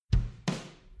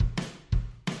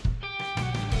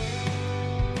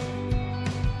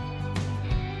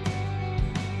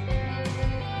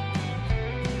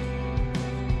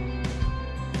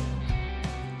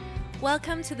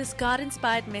Welcome to this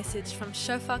God-inspired message from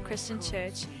Shofar Christian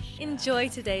Church. Enjoy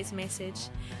today's message.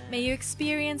 May you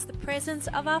experience the presence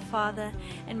of our Father,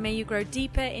 and may you grow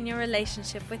deeper in your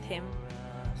relationship with Him.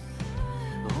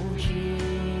 Oh, Jesus,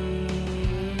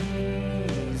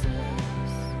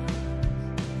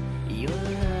 your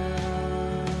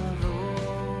love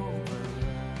over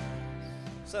us.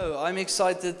 So I'm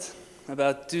excited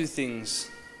about two things,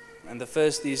 and the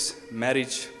first is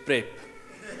marriage prep.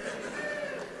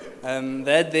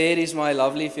 That there is my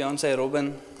lovely fiance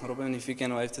Robin. Robin, if you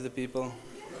can wave to the people.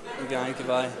 Okay,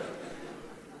 bye.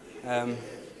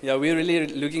 We're really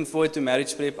looking forward to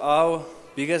marriage prep. Our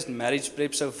biggest marriage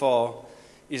prep so far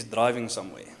is driving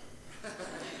somewhere.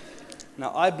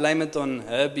 Now I blame it on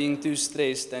her being too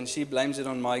stressed, and she blames it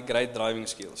on my great driving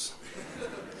skills.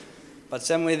 But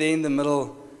somewhere there in the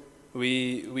middle,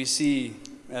 we see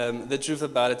the truth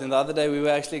about it. And the other day we were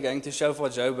actually going to Shofar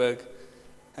Joburg,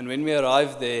 and when we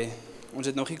arrived there, ons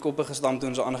het nog nie koppe gestamp toe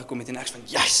ons aangekom het en ek sê van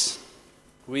yes,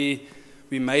 we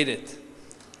made it.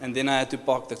 And then I had to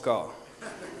park the car.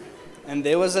 And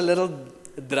there was a little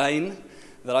drain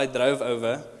that I drove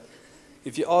over.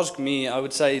 If you ask me, I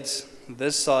would say it's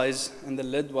this size and the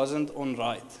lid wasn't on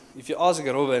right. If you ask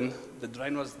Robin, the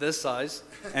drain was this size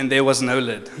and there was no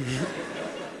lid.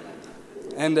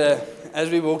 And as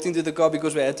we walked into the car,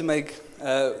 because we had to make,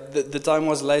 the time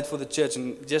was late for the church,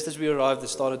 and just as we arrived, they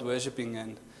started worshiping,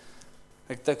 and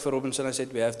I took for Robinson, I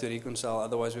said we have to reconcile,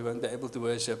 otherwise we won't be able to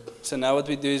worship. So now what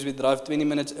we do is we drive 20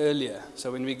 minutes earlier,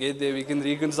 so when we get there, we can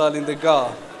reconcile in the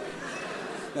car.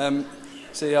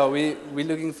 We're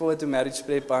looking forward to marriage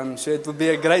prep. I'm sure it will be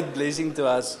a great blessing to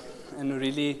us and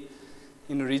really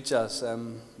enrich us.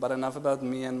 But enough about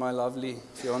me and my lovely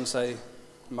fiancé,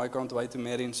 whom I can't wait to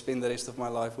marry and spend the rest of my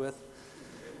life with.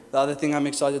 The other thing I'm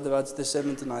excited about is the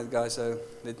sermon tonight, guys, so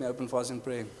let me open fast in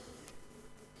prayer.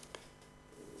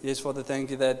 Yes, Father, thank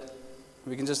you that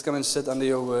we can just come and sit under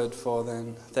your word, Father,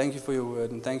 and thank you for your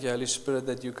word, and thank you, Holy Spirit,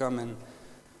 that you come and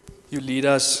you lead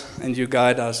us and you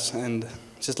guide us, and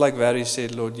just like Barry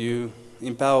said, Lord, you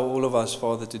empower all of us,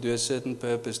 Father, to do a certain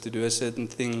purpose, to do a certain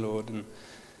thing, Lord, and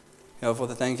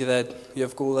Father, thank you that you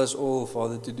have called us all,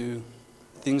 Father, to do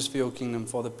things for your kingdom,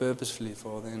 Father, purposefully,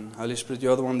 Father, and Holy Spirit,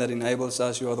 you're the one that enables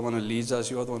us, you are the one who leads us,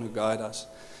 you are the one who guides us.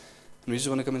 And we just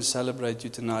want to come and celebrate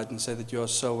you tonight and say that you are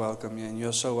so welcome here and you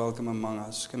are so welcome among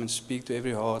us. Come and speak to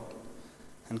every heart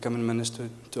and come and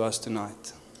minister to us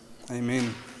tonight.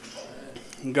 Amen.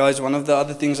 And guys, one of the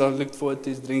other things I've looked forward to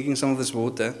is drinking some of this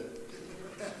water.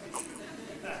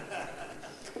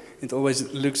 It always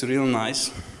looks real nice.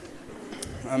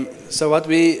 So what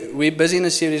we're busy in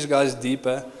a series, guys,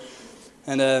 Deeper.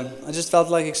 And I just felt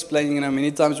like explaining,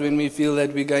 many times when we feel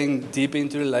that we're going deeper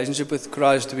into a relationship with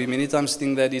Christ, we many times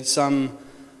think that it's some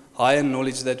higher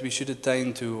knowledge that we should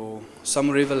attain to, or some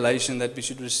revelation that we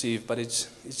should receive, but it's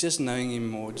just knowing Him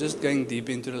more, just going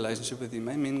deeper into a relationship with Him.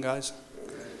 Amen, guys?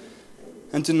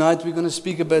 And tonight we're going to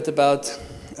speak a bit about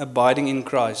abiding in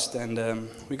Christ, and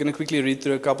we're going to quickly read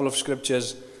through a couple of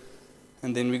scriptures,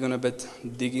 and then we're going to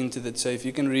dig into that. So if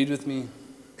you can read with me,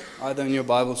 either in your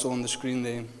Bibles or on the screen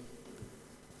there.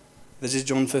 This is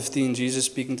John 15, Jesus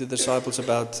speaking to the disciples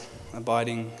about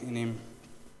abiding in Him.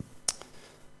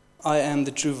 I am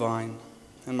the true vine,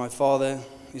 and my Father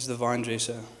is the vine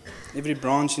dresser. Every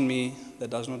branch in me that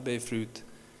does not bear fruit,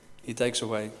 He takes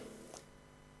away.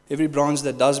 Every branch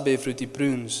that does bear fruit, He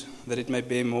prunes, that it may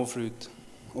bear more fruit.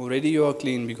 Already you are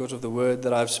clean because of the word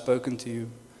that I have spoken to you.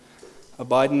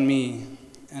 Abide in me,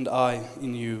 and I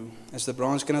in you. As the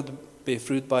branch cannot bear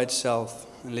fruit by itself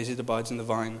unless it abides in the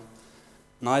vine,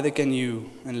 neither can you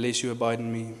unless you abide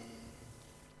in me.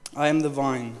 I am the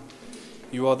vine,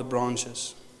 you are the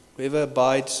branches. Whoever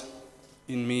abides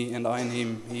in me and I in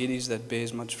him, he it is that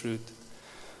bears much fruit.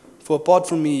 For apart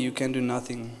from me you can do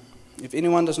nothing. If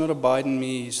anyone does not abide in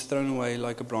me, he is thrown away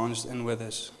like a branch and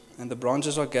withers. And the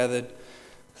branches are gathered,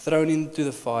 thrown into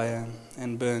the fire,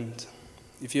 and burnt.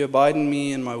 If you abide in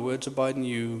me and my words abide in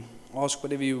you, ask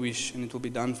whatever you wish, and it will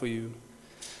be done for you.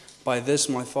 By this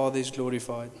my Father is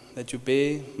glorified, that you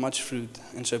bear much fruit,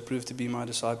 and so prove to be my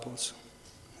disciples.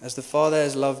 As the Father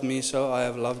has loved me, so I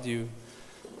have loved you.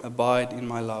 Abide in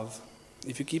my love.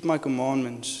 If you keep my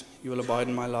commandments, you will abide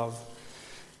in my love,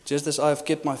 just as I have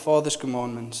kept my Father's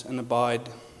commandments and abide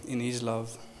in His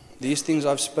love. These things I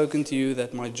have spoken to you,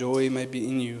 that my joy may be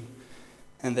in you,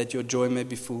 and that your joy may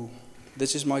be full.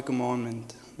 This is my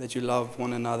commandment, that you love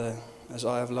one another as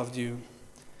I have loved you.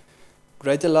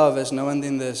 Greater love has no one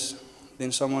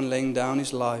than someone laying down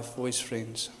his life for his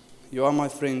friends. You are my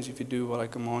friends if you do what I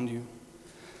command you.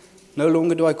 No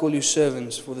longer do I call you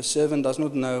servants, for the servant does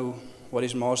not know what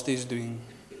his master is doing,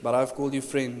 but I have called you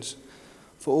friends.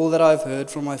 For all that I have heard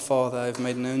from my Father I have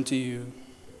made known to you.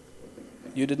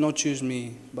 You did not choose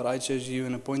me, but I chose you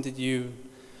and appointed you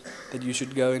that you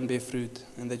should go and bear fruit,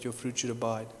 and that your fruit should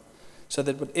abide, so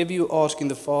that whatever you ask in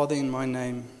the Father in my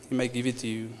name, He may give it to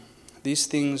you. These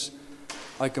things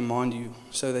I command you,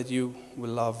 so that you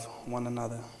will love one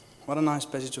another. What a nice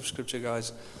passage of Scripture,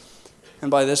 guys.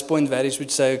 And by this point, Varys would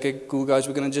say, okay, cool, guys,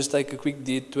 we're going to just take a quick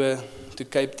detour to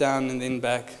Cape Town and then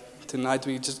back. Tonight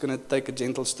we're just going to take a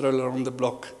gentle stroll around the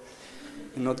block.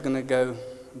 We're not going to go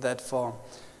that far.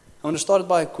 I want to start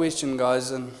by a question,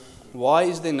 guys. And why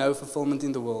is there no fulfillment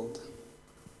in the world?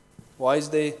 Why is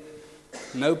there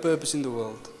no purpose in the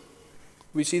world?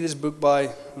 We see this book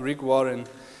by Rick Warren.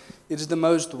 It is the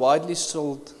most widely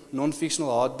sold non-fictional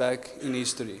hardback in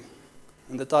history.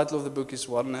 And the title of the book is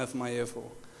What on Earth Am I Here For?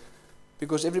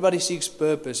 Because everybody seeks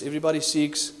purpose, everybody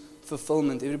seeks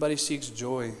fulfillment, everybody seeks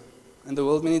joy. And the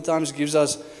world many times gives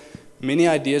us many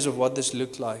ideas of what this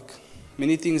looks like.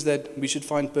 Many things that we should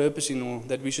find purpose in or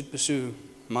that we should pursue.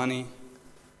 Money,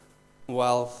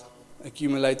 wealth,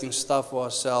 accumulating stuff for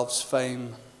ourselves,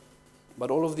 fame. But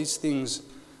all of these things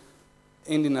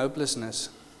end in hopelessness.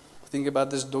 Think about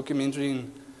this documentary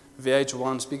in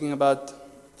VH1 speaking about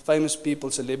famous people,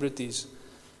 celebrities.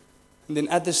 And then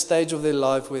at this stage of their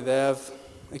life where they have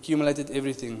accumulated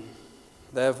everything,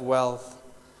 they have wealth,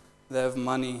 they have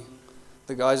money,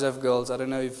 the guys have girls. I don't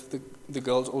know if the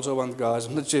girls also want guys.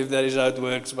 I'm not sure if that is how it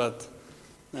works, but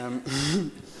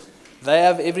they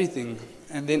have everything.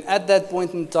 And then at that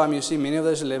point in time, you see many of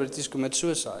those celebrities commit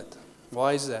suicide.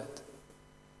 Why is that?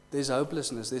 There's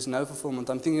hopelessness. There's no fulfillment.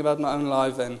 I'm thinking about my own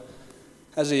life, and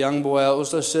as a young boy, I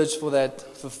also searched for that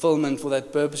fulfillment, for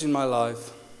that purpose in my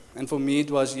life. And for me,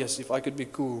 it was, yes, if I could be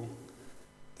cool,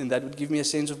 then that would give me a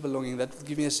sense of belonging. That would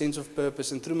give me a sense of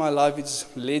purpose. And through my life, it's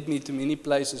led me to many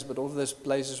places, but all of those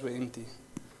places were empty.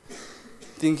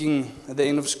 Thinking at the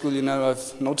end of school,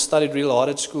 I've not studied real hard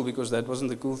at school because that wasn't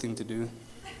the cool thing to do.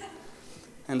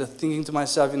 And thinking to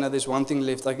myself, there's one thing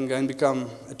left. I can go and become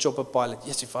a chopper pilot.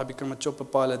 Yes, if I become a chopper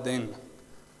pilot, then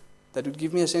that would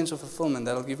give me a sense of fulfillment.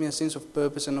 That'll give me a sense of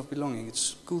purpose and of belonging.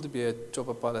 It's cool to be a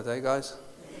chopper pilot, hey guys?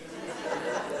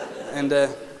 And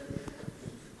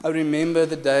I remember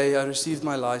the day I received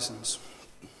my license.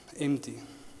 Empty.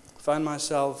 Found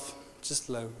myself just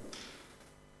low.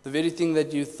 The very thing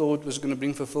that you thought was going to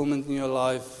bring fulfillment in your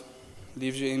life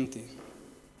leaves you empty.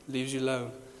 Leaves you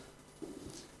low.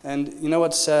 And you know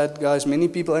what's sad, guys? Many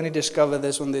people only discover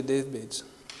this on their deathbeds.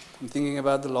 I'm thinking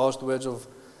about the last words of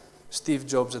Steve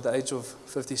Jobs at the age of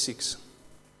 56.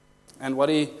 And what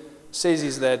he says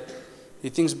is that he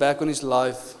thinks back on his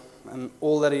life and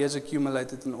all that he has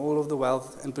accumulated and all of the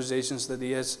wealth and possessions that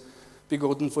he has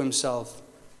begotten for himself.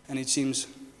 And it seems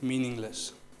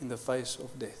meaningless in the face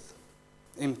of death.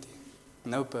 Empty.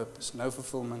 No purpose, no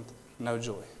fulfillment, no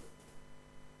joy.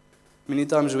 Many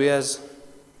times we as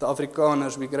the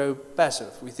Afrikaners, we grow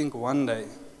passive. We think one day,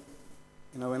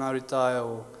 when I retire,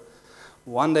 or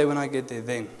one day when I get there,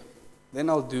 then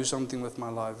I'll do something with my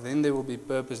life. Then there will be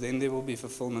purpose, then there will be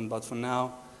fulfillment. But for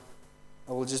now,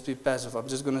 I will just be passive. I'm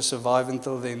just going to survive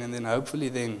until then, and then hopefully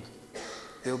then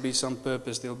there'll be some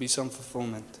purpose, there'll be some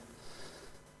fulfillment.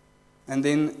 And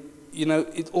then,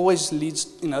 it always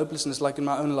leads in hopelessness, like in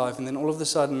my own life. And then all of a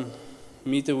sudden,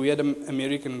 meet a weird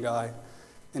American guy,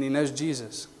 and he knows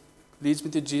Jesus. Leads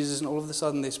me to Jesus, and all of a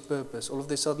sudden there's purpose. All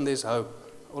of a sudden there's hope.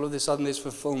 All of a sudden there's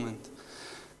fulfillment.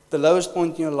 The lowest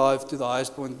point in your life to the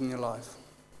highest point in your life.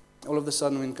 All of a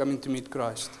sudden when coming to meet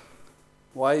Christ.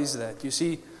 Why is that? You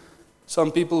see,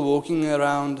 some people walking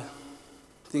around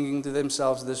thinking to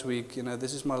themselves this week,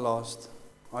 this is my last.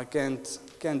 I can't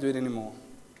do it anymore.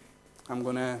 I'm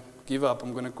going to give up.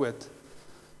 I'm going to quit.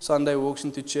 Sunday walks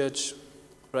into church,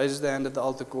 raises their hand at the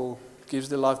altar call, gives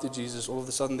their life to Jesus. All of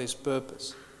a sudden there's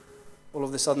purpose. All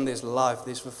of a sudden there's life,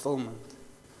 there's fulfillment.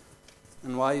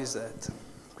 And why is that?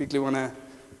 Quickly want to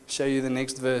show you the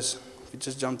next verse. If you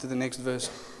just jump to the next verse.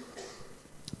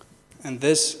 And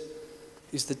this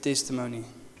is the testimony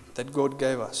that God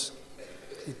gave us.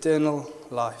 Eternal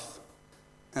life.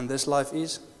 And this life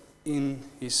is in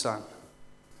His Son.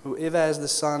 Whoever has the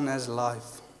Son has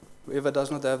life. Whoever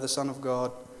does not have the Son of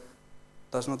God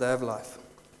does not have life.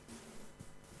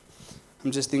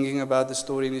 I'm just thinking about the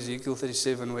story in Ezekiel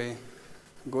 37 where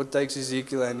God takes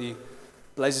Ezekiel and He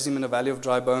places him in a valley of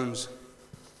dry bones.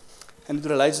 And it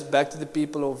relates back to the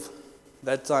people of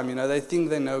that time. They think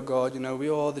they know God. We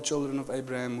are the children of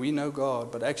Abraham. We know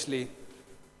God. But actually,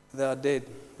 they are dead.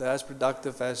 They're as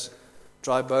productive as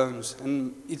dry bones.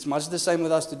 And it's much the same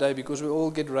with us today because we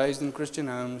all get raised in Christian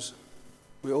homes.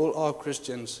 We all are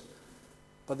Christians.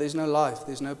 But there's no life.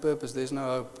 There's no purpose. There's no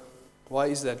hope. Why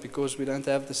is that? Because we don't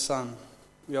have the Son.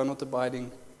 we are not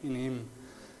abiding in Him,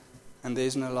 and there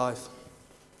is no life.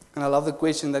 And I love the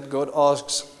question that God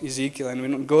asks Ezekiel. And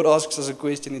when God asks us a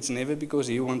question, it's never because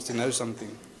He wants to know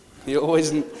something. He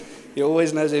always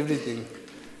knows everything.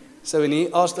 So when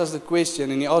He asked us the question,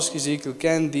 and He asked Ezekiel,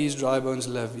 can these dry bones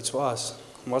live? It's for us.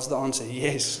 And what's the answer?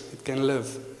 Yes, it can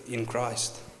live in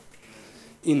Christ.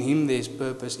 In Him there's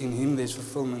purpose. In Him there's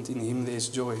fulfillment. In Him there's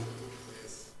joy.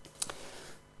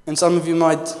 And some of you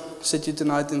might sit here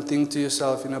tonight and think to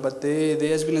yourself, but there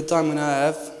has been a time when I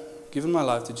have given my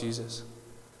life to Jesus.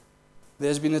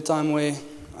 There's been a time where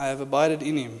I have abided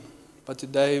in Him. But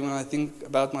today, when I think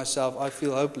about myself, I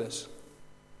feel hopeless.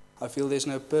 I feel there's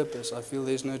no purpose. I feel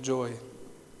there's no joy.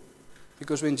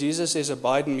 Because when Jesus says,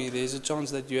 abide in me, there's a chance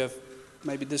that you have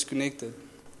maybe disconnected,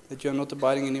 that you are not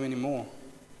abiding in Him anymore.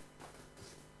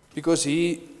 Because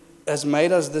He has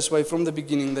made us this way from the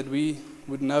beginning, that we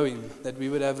would know Him, that we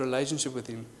would have a relationship with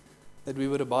Him, that we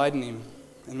would abide in Him.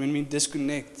 And when we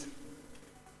disconnect,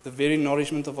 the very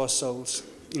nourishment of our souls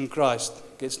in Christ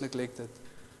gets neglected.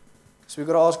 So we've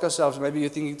got to ask ourselves, maybe you're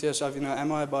thinking to yourself,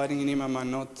 am I abiding in Him, am I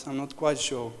not? I'm not quite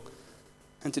sure.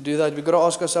 And to do that, we've got to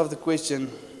ask ourselves the question,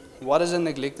 what does a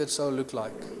neglected soul look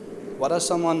like? What does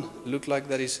someone look like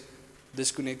that is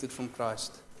disconnected from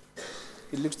Christ?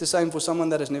 It looks the same for someone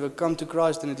that has never come to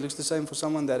Christ, and it looks the same for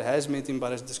someone that has met Him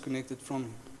but is disconnected from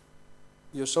Him.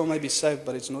 Your soul may be saved,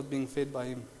 but it's not being fed by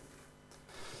Him.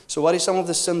 So what are some of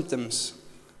the symptoms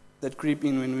that creep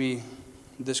in when we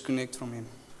disconnect from Him?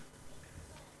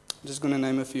 I'm just going to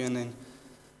name a few, and then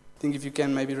think if you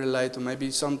can maybe relate, or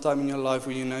maybe sometime in your life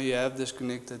where you have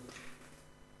disconnected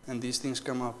and these things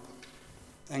come up.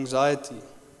 Anxiety,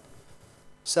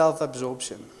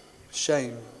 self-absorption,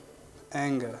 shame,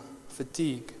 anger,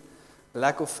 fatigue,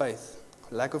 lack of faith,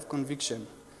 lack of conviction,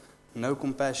 no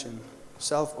compassion,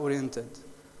 self-oriented,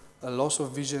 a loss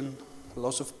of vision,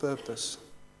 loss of purpose,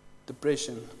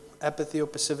 depression, apathy or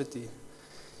passivity.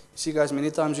 You see, guys, many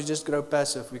times we just grow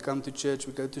passive. We come to church,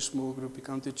 we go to small group, we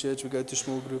come to church, we go to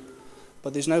small group.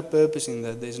 But there's no purpose in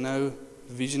that. There's no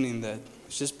vision in that.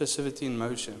 It's just passivity in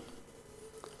motion.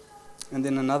 And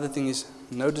then another thing is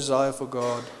no desire for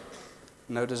God,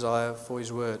 no desire for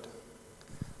His Word.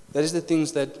 That is the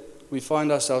things that we find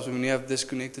ourselves when we have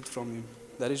disconnected from Him.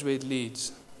 That is where it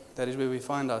leads. That is where we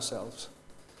find ourselves.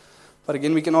 But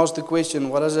again, we can ask the question,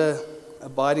 what does a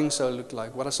abiding soul look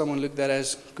like? What does someone look that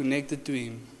has connected to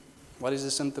Him? What is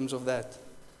the symptoms of that?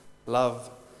 Love,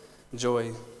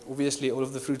 joy, obviously all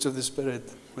of the fruits of the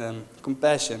Spirit,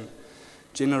 compassion,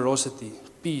 generosity,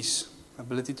 peace,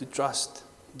 ability to trust,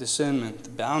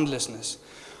 discernment, boundlessness,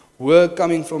 work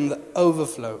coming from the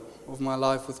overflow of my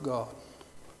life with God,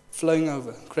 flowing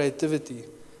over, creativity,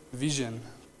 vision,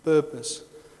 purpose,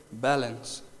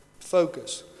 balance,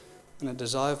 focus, and a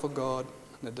desire for God,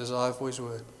 and a desire for His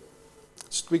Word.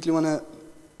 Just quickly want to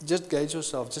just gauge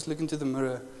yourself, just look into the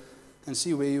mirror and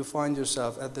see where you find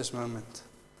yourself at this moment.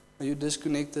 Are you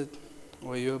disconnected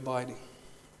or are you abiding?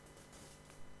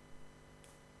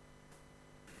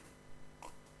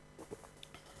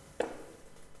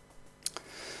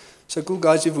 So cool,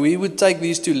 guys, if we would take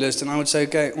these two lists and I would say,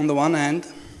 okay, on the one hand,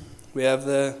 we have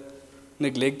the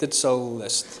neglected soul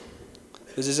list.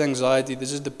 This is anxiety,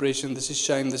 this is depression, this is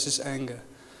shame, this is anger.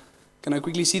 Can I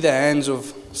quickly see the hands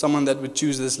of someone that would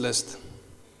choose this list?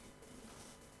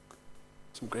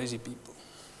 Some crazy people.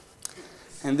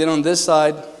 And then on this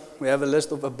side, we have a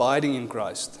list of abiding in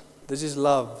Christ. This is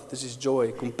love, this is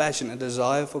joy, compassion, a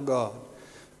desire for God.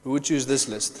 Who would choose this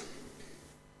list?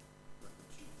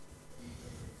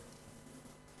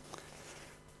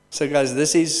 So guys,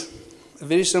 this is a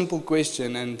very simple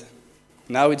question, and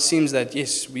now it seems that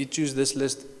yes, we choose this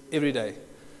list every day.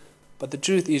 But the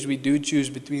truth is we do choose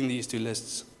between these two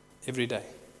lists every day.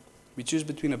 We choose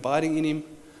between abiding in Him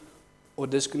or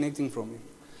disconnecting from Him.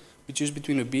 We choose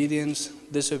between obedience,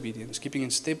 disobedience, keeping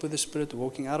in step with the Spirit,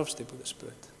 walking out of step with the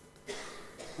Spirit.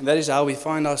 And that is how we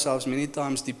find ourselves many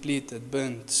times depleted,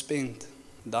 burnt, spent,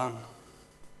 done.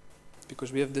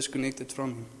 Because we have disconnected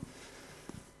from Him.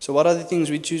 So what are the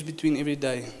things we choose between every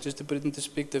day? Just to put it in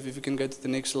perspective, if you can go to the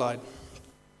next slide.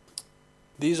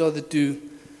 These are the two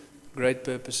great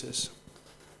purposes.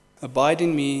 Abide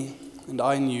in me, and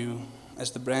I in you,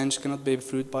 as the branch cannot bear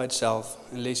fruit by itself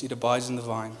unless it abides in the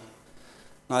vine.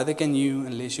 Neither can you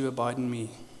unless you abide in me.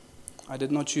 You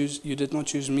did not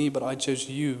choose me, but I chose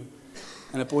you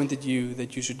and appointed you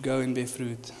that you should go and bear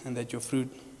fruit, and that your fruit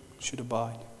should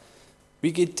abide.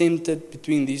 We get tempted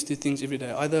between these two things every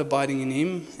day, either abiding in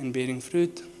Him and bearing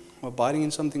fruit, or abiding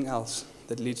in something else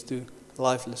that leads to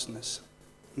lifelessness,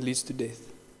 and leads to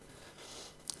death.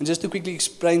 And just to quickly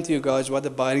explain to you guys what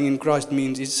abiding in Christ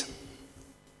means,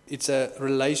 it's a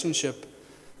relationship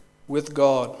with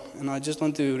God. And I just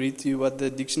want to read to you what the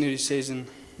dictionary says and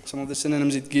some of the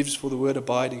synonyms it gives for the word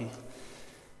abiding.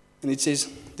 And it says,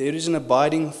 there is an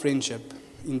abiding friendship,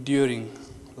 enduring,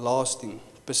 lasting,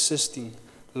 persisting,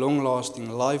 long-lasting,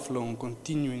 lifelong,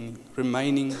 continuing,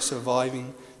 remaining,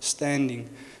 surviving, standing,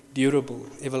 durable,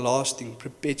 everlasting,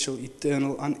 perpetual,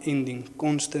 eternal, unending,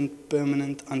 constant,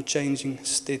 permanent, unchanging,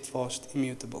 steadfast,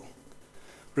 immutable.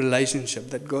 Relationship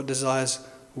that God desires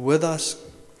with us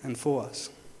and for us.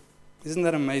 Isn't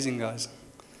that amazing, guys?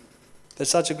 That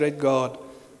such a great God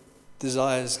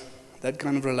desires that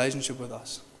kind of relationship with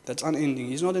us. That's unending.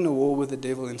 He's not in a war with the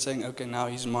devil and saying, okay, now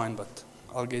he's mine, but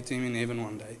I'll get to him in heaven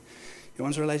one day. He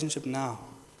wants a relationship now.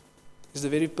 It's the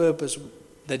very purpose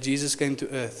that Jesus came to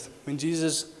earth. When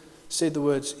Jesus said the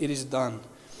words, it is done,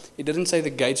 he didn't say the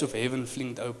gates of heaven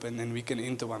flinged open and we can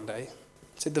enter one day.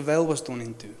 He said the veil was torn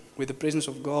into, where the presence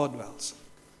of God dwells.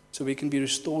 So we can be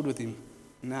restored with him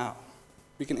now.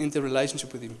 We can enter a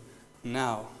relationship with him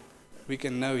now. We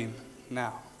can know him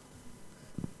now.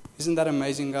 Isn't that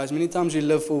amazing, guys? Many times we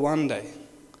live for one day.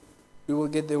 We will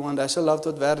get there one day. I so loved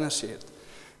what Werner shared.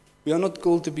 We are not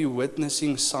called to be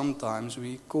witnessing sometimes.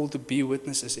 We are called to be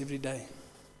witnesses every day.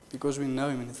 Because we know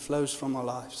him and it flows from our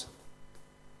lives.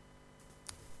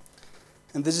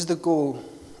 And this is the call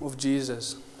of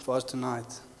Jesus for us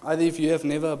tonight. Either if you have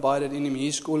never abided in him,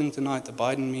 he's calling tonight,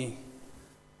 abide in me.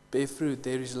 Bear fruit,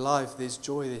 there is life, there's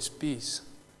joy, there's peace.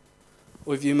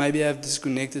 Or if you maybe have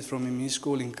disconnected from him, he's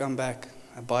calling, come back,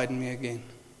 abide in me again.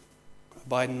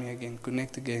 Abide in me again,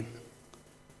 connect again.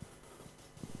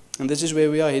 And this is where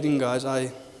we are heading, guys.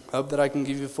 I hope that I can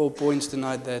give you 4 points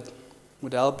tonight that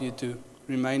would help you to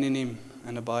remain in him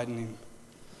and abide in him.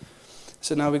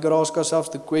 So now we've got to ask ourselves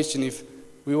the question, if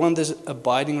we want this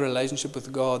abiding relationship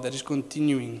with God that is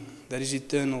continuing, that is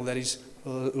eternal, that is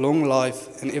long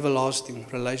life and everlasting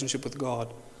relationship with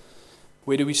God,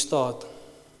 where do we start?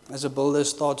 As a builder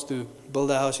starts to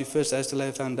build a house, he first has to lay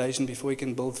a foundation before he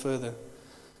can build further.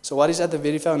 So what is at the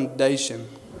very foundation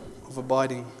of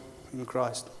abiding in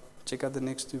Christ? Check out the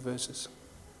next 2 verses.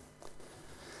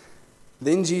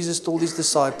 Then Jesus told his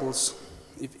disciples,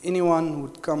 if anyone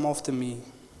would come after me,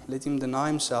 let him deny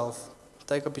himself,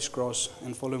 take up his cross,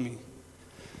 and follow me.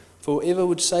 For whoever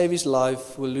would save his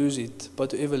life will lose it,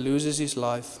 but whoever loses his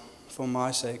life for my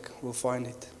sake will find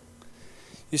it.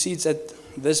 You see, it's at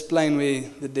this plane where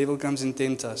the devil comes and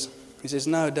tempts us. He says,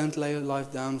 no, don't lay your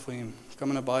life down for him. Come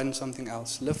and abide in something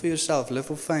else. Live for yourself, live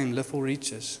for fame, live for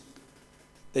riches.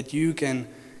 That you can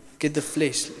get the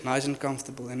flesh nice and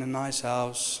comfortable in a nice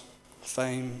house,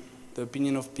 fame, the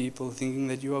opinion of people, thinking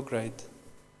that you are great.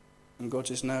 And God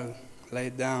says, no, lay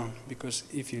it down, because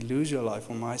if you lose your life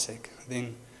for my sake,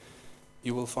 then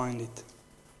you will find it.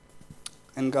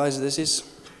 And guys, this is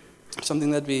something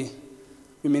that we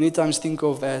many times think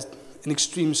of as an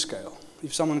extreme scale.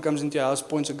 If someone comes into your house,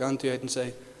 points a gun to your head and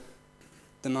say,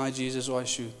 deny Jesus or I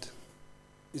shoot.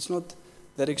 It's not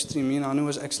that extreme. You know, Anu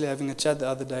was actually having a chat the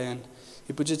other day and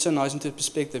he puts it so nice into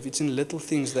perspective. It's in little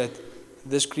things that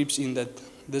this creeps in, that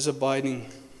this abiding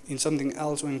in something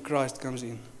else when Christ comes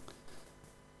in.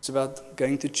 It's about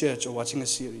going to church or watching a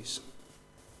series.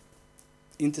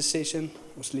 Intercession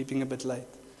or sleeping a bit late.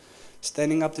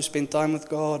 Standing up to spend time with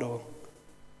God or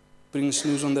putting a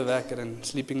snooze on the wecker and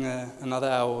sleeping another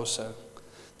hour or so.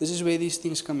 This is where these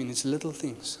things come in. It's little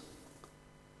things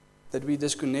that we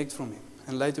disconnect from him.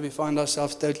 And later we find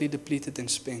ourselves totally depleted and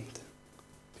spent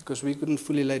because we couldn't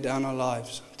fully lay down our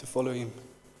lives to follow him.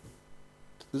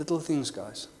 Little things,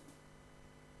 guys.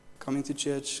 Coming to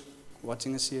church,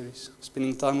 watching a series,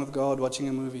 spending time with God, watching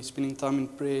a movie, spending time in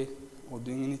prayer, or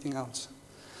doing anything else.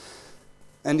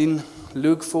 And in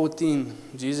Luke 14,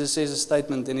 Jesus says a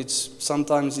statement, and it's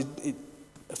sometimes,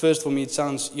 first for me it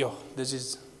sounds, this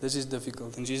is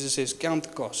difficult. And Jesus says, count the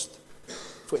cost.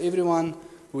 For everyone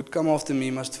who would come after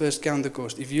me must first count the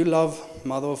cost. If you love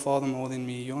mother or father more than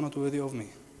me, you're not worthy of me.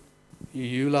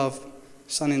 You love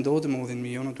son and daughter more than me,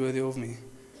 you're not worthy of me.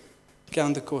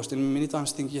 Count the cost. And many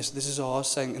times think, yes, this is a harsh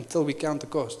saying, until we count the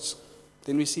costs.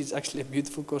 Then we see it's actually a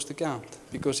beautiful cost to count,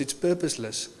 because it's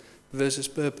purposeless versus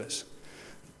purpose.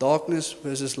 Darkness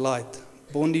versus light.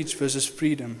 Bondage versus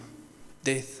freedom.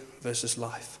 Death versus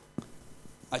life.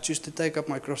 I choose to take up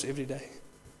my cross every day.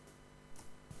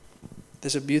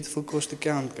 There's a beautiful cost to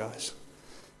count, guys.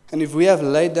 And if we have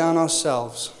laid down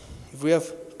ourselves, if we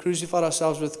have crucified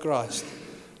ourselves with Christ,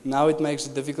 now it makes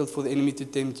it difficult for the enemy to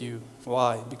tempt you.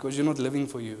 Why? Because you're not living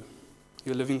for you.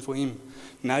 You're living for him.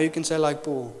 Now you can say like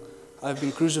Paul, I've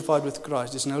been crucified with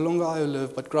Christ. It's no longer I who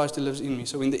live, but Christ who lives in me.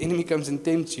 So when the enemy comes and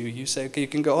tempts you, you say, okay, you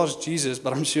can go ask Jesus,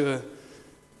 but I'm sure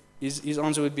his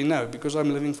answer would be no, because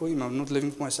I'm living for him. I'm not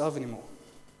living for myself anymore.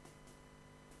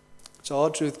 It's a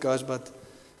hard truth, guys, but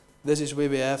this is where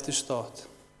we have to start.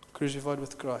 Crucified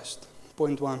with Christ.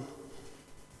 Point 1.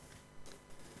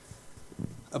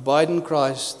 Abide in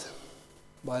Christ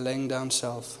by laying down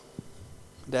self.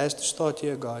 It has to start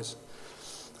here, guys.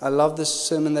 I love this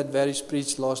sermon that Varys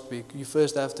preached last week. You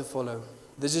first have to follow.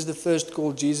 This is the first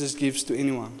call Jesus gives to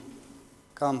anyone.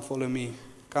 Come, follow me.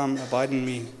 Come, abide in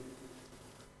me.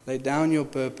 Lay down your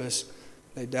purpose.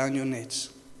 Lay down your nets.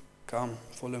 Come,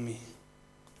 follow me.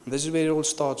 And this is where it all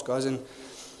starts, guys. And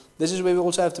this is where we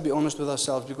also have to be honest with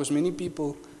ourselves, because many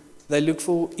people, they look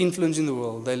for influence in the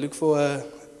world. They look for a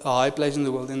high place in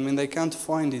the world. And when they can't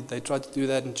find it, they try to do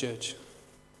that in church.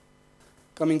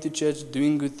 Coming to church,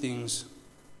 doing good things.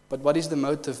 But what is the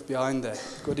motive behind that?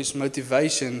 God is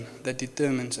motivation that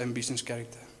determines ambition's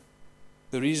character.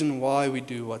 The reason why we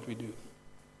do what we do.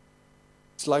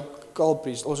 It's like Carl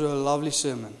preached, also a lovely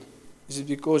sermon. Is it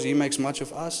because he makes much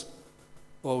of us,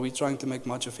 or are we trying to make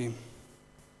much of him?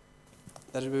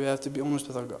 That is where we have to be honest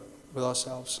with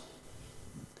ourselves.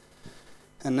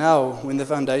 And now, when the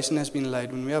foundation has been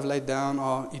laid, when we have laid down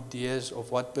our ideas of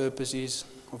what purpose is,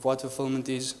 of what fulfillment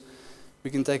is,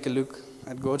 we can take a look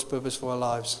at God's purpose for our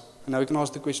lives. And now we can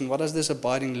ask the question, what does this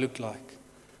abiding look like?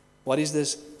 What is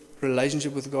this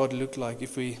relationship with God look like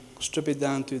if we strip it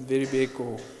down to its very bare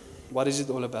core? What is it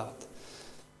all about?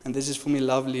 And this is for me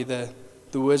lovely,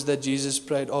 the words that Jesus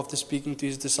prayed after speaking to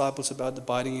his disciples about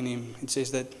abiding in him. It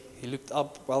says that he looked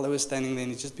up while they were standing there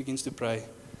and he just begins to pray.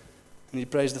 And he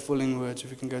prays the following words, if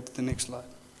we can go to the next slide.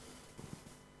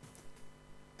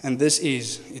 And this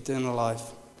is eternal life,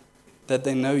 that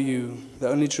they know you, the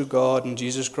only true God, and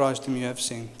Jesus Christ whom you have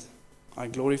sent. I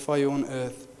glorify you on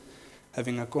earth,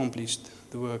 having accomplished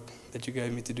the work that you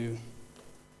gave me to do.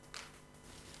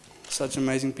 Such an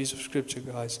amazing piece of scripture,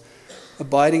 guys.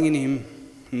 Abiding in him,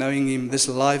 knowing him, this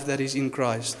life that is in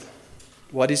Christ.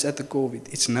 What is at the core of it?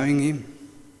 It's knowing him.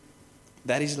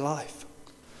 That is life.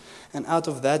 And out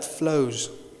of that flows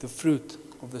the fruit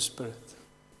of the Spirit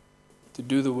to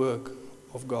do the work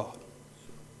of God.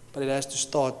 But it has to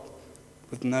start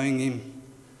with knowing him.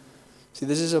 See,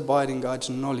 this is abiding, God's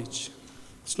knowledge.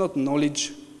 It's not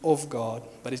knowledge of God,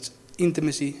 but it's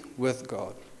intimacy with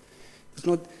God. It's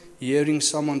not hearing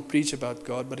someone preach about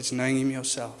God, but it's knowing him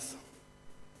yourself.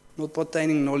 Not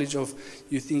pertaining knowledge of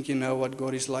you think you know what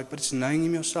God is like, but it's knowing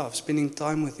him yourself, spending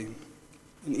time with him,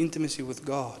 in intimacy with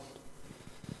God.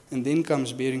 And then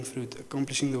comes bearing fruit,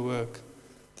 accomplishing the work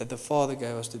that the Father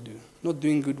gave us to do. Not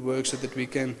doing good work so that we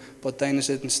can pertain a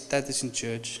certain status in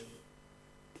church,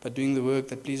 but doing the work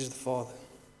that pleases the Father.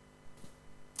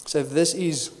 So if this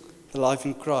is the life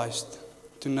in Christ,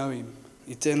 to know him,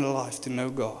 eternal life, to know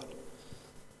God,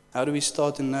 how do we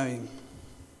start to know him?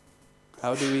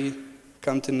 How do we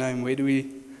come to know him? Where do we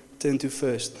turn to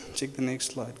first? Check the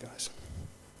next slide, guys.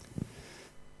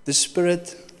 The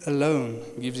Spirit alone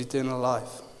gives eternal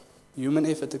life. Human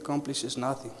effort accomplishes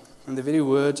nothing. And the very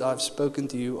words I've spoken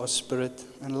to you are spirit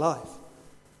and life.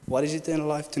 What is eternal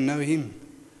life? To know him.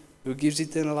 Who gives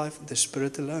eternal life? The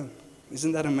Spirit alone.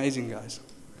 Isn't that amazing, guys?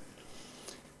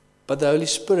 But the Holy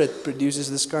Spirit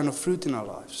produces this kind of fruit in our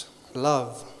lives.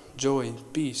 Love, joy,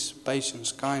 peace,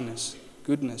 patience, kindness,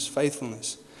 goodness,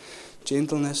 faithfulness,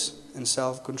 gentleness, and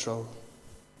self-control.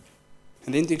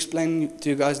 And then to explain to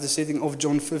you guys the setting of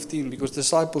John 15, because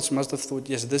disciples must have thought,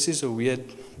 yes, this is a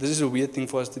weird thing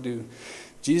for us to do.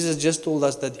 Jesus just told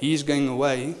us that he's going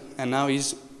away, and now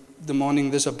he's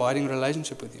demanding this abiding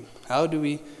relationship with him. How do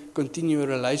we continue a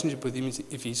relationship with him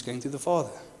if he's going to the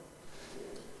Father?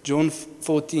 John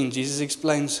 14, Jesus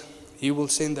explains he will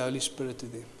send the Holy Spirit to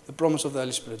them. The promise of the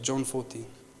Holy Spirit, John 14.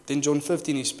 Then John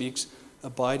 15 he speaks,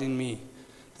 abide in me.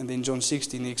 And then John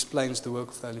 16 he explains the work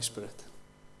of the Holy Spirit.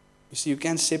 You see, you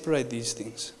can't separate these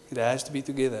things. It has to be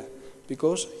together.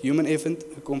 Because human effort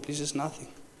accomplishes nothing.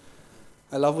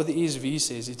 I love what the ESV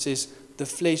says. It says, the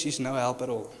flesh is no help at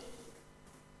all.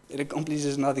 It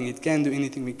accomplishes nothing. It can't do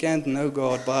anything. We can't know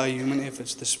God by human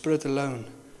efforts. The Spirit alone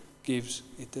gives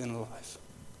eternal life.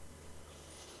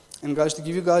 And guys, to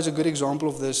give you guys a good example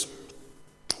of this,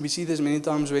 we see this many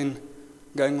times when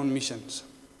going on missions.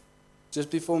 Just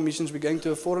before missions, we're going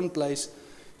to a foreign place.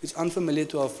 It's unfamiliar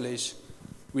to our flesh.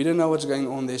 We don't know what's going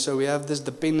on there, so we have this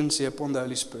dependency upon the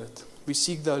Holy Spirit. We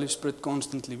seek the Holy Spirit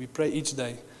constantly. We pray each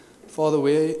day, Father,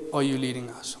 where are you leading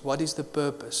us? What is the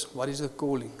purpose? What is the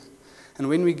calling? And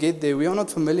when we get there, we are not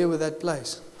familiar with that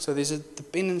place. So there's a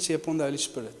dependency upon the Holy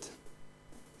Spirit.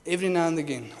 Every now and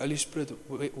again, Holy Spirit,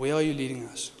 where are you leading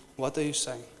us? What are you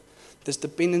saying? There's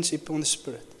dependency upon the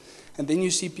Spirit. And then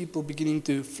you see people beginning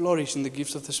to flourish in the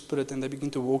gifts of the Spirit and they begin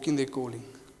to walk in their calling.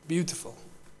 Beautiful.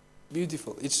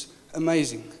 Beautiful. It's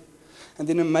amazing. And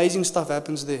then amazing stuff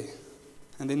happens there.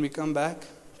 And then we come back,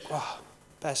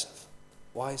 passive.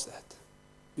 Why is that?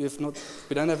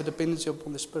 We don't have a dependency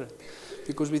upon the Spirit.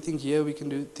 Because we think here we can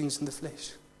do things in the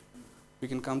flesh. We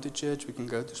can come to church, we can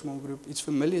go to small group. It's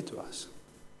familiar to us.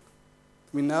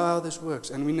 We know how this works,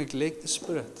 and we neglect the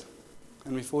Spirit,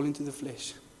 and we fall into the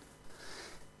flesh.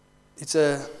 It's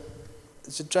a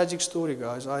tragic story,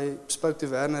 guys. I spoke to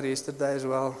Werner yesterday as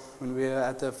well when we were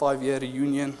at a 5-year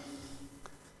reunion.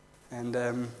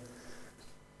 And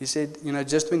he said,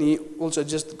 just when he also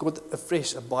just got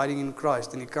afresh, abiding in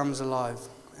Christ, and he comes alive.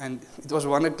 And it was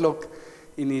 1 o'clock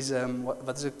in his,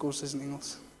 what is it called in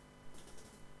English?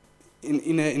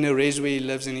 In a res where he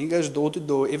lives, and he goes door to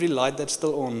door, every light that's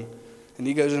still on, and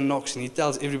he goes and knocks, and he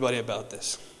tells everybody about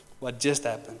this, what just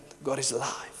happened. God is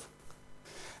alive.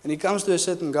 And he comes to a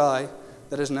certain guy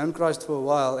that has known Christ for a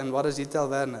while, and what does he tell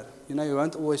Werner? You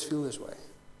won't always feel this way.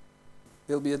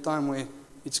 There'll be a time where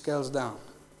it scales down.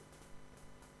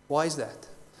 Why is that?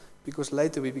 Because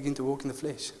later we begin to walk in the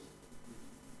flesh.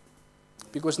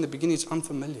 Because in the beginning it's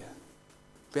unfamiliar.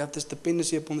 We have this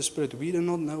dependency upon the Spirit. We do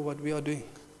not know what we are doing.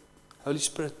 Holy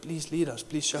Spirit, please lead us,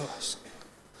 please show us.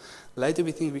 Later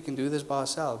we think we can do this by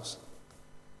ourselves.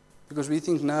 Because we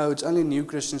think, no, it's only new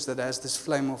Christians that has this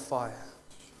flame of fire.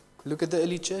 Look at the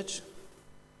early church.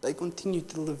 They continued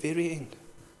till the very end.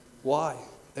 Why?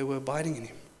 They were abiding in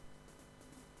Him.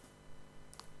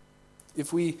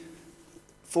 If we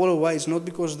fall away, it's not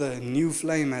because the new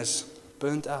flame has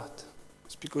burnt out.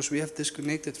 It's because we have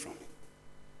disconnected from Him.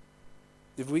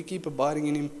 If we keep abiding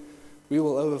in Him, we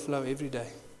will overflow every day.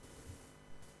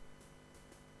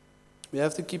 We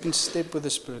have to keep in step with the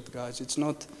Spirit, guys. It's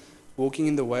not walking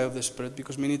in the way of the Spirit,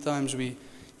 because many times we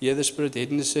hear the Spirit head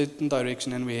in a certain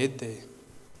direction and we head there.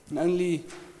 And only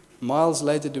miles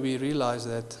later do we realize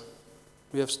that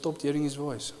we have stopped hearing His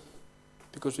voice,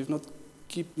 because we've not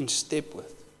keep in step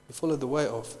with. We follow the way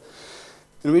of.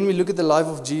 And when we look at the life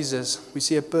of Jesus, we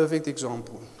see a perfect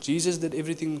example. Jesus did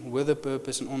everything with a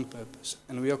purpose and on purpose,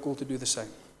 and we are called to do the same.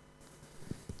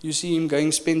 You see Him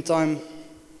going spend time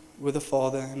with the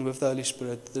Father and with the Holy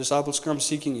Spirit. The disciples come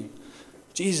seeking Him.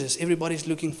 Jesus, everybody's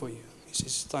looking for you. He says,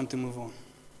 it's time to move on.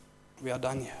 We are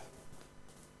done here.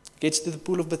 Gets to the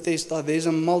pool of Bethesda. There's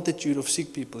a multitude of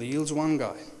sick people. He heals one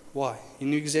guy. Why? He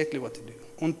knew exactly what to do.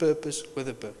 On purpose, with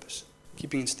a purpose.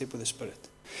 Keeping in step with the Spirit.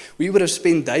 We would have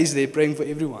spent days there praying for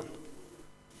everyone.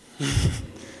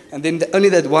 And then only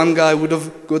that one guy would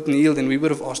have gotten healed, and we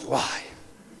would have asked, why?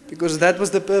 Because that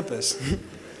was the purpose.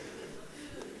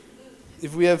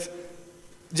 If we have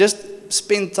just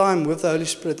spent time with the Holy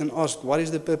Spirit and asked, what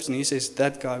is the purpose? And He says,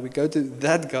 that guy. We go to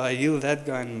that guy, heal that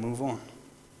guy, and move on.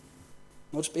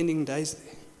 Not spending days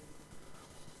there.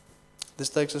 This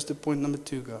takes us to point number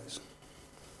 2, guys.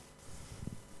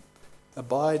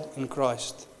 Abide in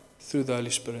Christ through the Holy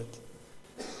Spirit.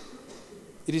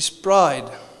 It is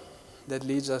pride that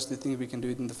leads us to think we can do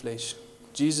it in the flesh.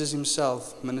 Jesus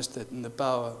Himself ministered in the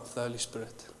power of the Holy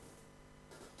Spirit.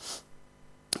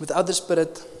 Without the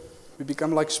Spirit, we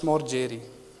become like Smart Jerry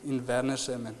in Werner's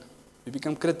sermon. We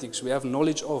become critics. We have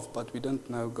knowledge of, but we don't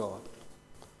know God.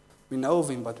 We know of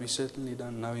Him, but we certainly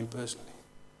don't know Him personally.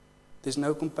 There's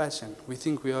no compassion. We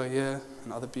think we are here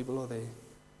and other people are there.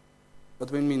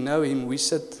 But when we know Him, we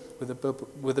sit with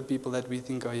the people that we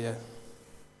think are here,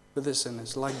 with the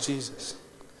sinners, like Jesus.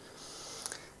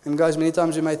 And guys, many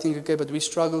times you might think, okay, but we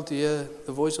struggle to hear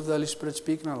the voice of the Holy Spirit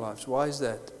speak in our lives. Why is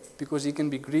that? Because He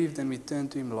can be grieved and we turn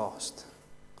to Him last.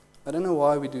 I don't know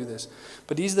why we do this,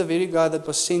 but He's the very guy that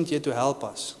was sent here to help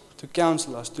us, to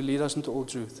counsel us, to lead us into all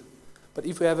truth. But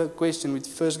if we have a question, we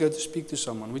first go to speak to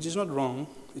someone, which is not wrong.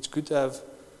 It's good to have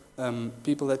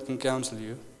people that can counsel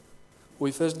you. Or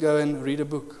we first go and read a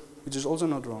book, which is also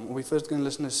not wrong. Or we first go and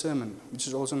listen to a sermon, which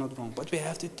is also not wrong. But we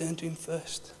have to turn to Him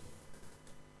first.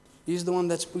 He's the one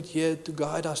that's put here to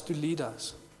guide us, to lead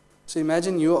us. So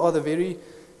imagine you're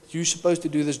supposed to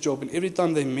do this job, and every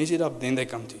time they mess it up, then they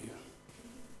come to you.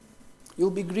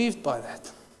 You'll be grieved by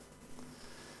that.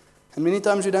 And many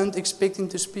times we don't expect Him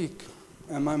to speak.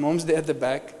 And my mom's there at the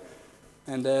back,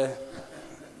 and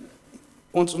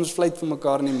ons vleit vir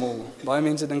mekaar in die mall. Baie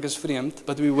mense dink is vreemd,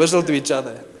 but we whistle to each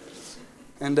other.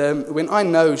 And when I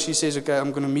know, she says, okay,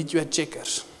 I'm going to meet you at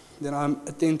Checkers. Then I'm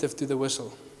attentive to the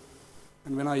whistle.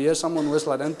 And when I hear someone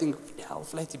whistle, I don't think, yeah, I'll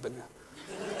vleit hier binne.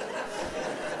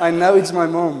 I know it's my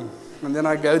mom, and then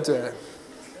I go to her.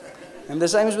 And the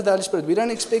same is with the Holy Spirit. We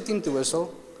don't expect Him to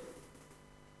whistle,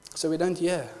 so we don't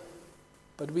hear.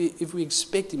 But if we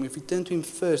expect Him, if we turn to Him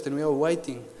first, and we are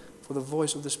waiting for the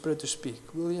voice of the Spirit to speak,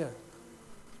 we'll hear.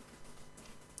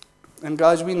 And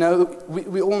guys, we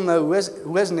all know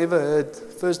who has never heard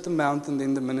first the mountain,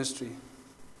 then the ministry.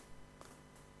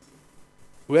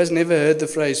 Who has never heard the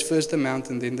phrase, first the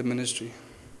mountain, then the ministry?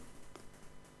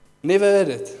 Never heard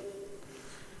it.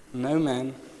 No,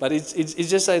 man. But it's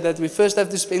just say that we first have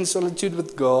to spend solitude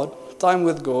with God, time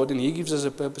with God, and He gives us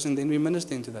a purpose, and then we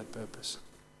minister into that purpose.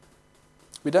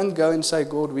 We don't go and say,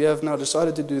 God, we have now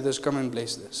decided to do this, come and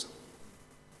bless this.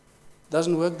 It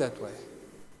doesn't work that way.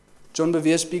 John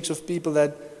Bevere speaks of people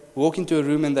that walk into a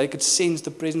room and they could sense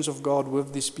the presence of God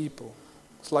with these people.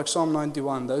 It's like Psalm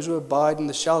 91. Those who abide in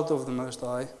the shelter of the Most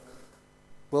High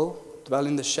will dwell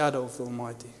in the shadow of the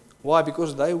Almighty. Why?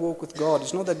 Because they walk with God.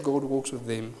 It's not that God walks with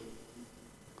them.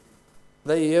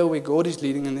 They hear where God is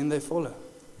leading and then they follow.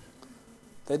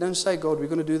 They don't say, God, we're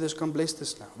going to do this, come bless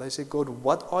this now. They say, God,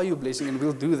 what are you blessing? And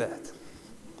we'll do that.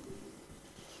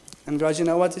 And guys, you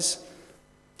know what is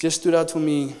just stood out for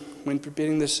me when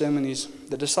preparing this sermon is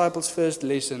the disciples' first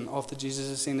lesson after Jesus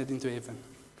ascended into heaven.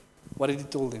 What did He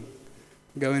tell them?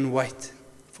 Go and wait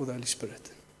for the Holy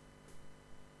Spirit.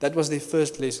 That was their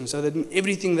first lesson. So that in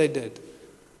everything they did,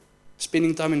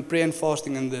 spending time in prayer and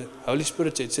fasting, and the Holy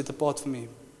Spirit said, set apart for me,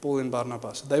 Paul and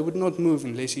Barnabas. They would not move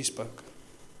unless He spoke.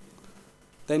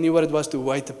 They knew what it was to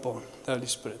wait upon the Holy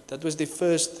Spirit. That was their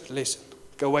first lesson.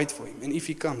 Go wait for Him. And if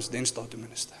He comes, then start to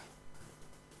minister.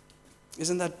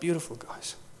 Isn't that beautiful,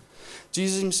 guys?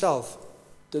 Jesus Himself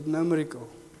did no miracle,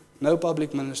 no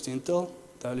public ministry until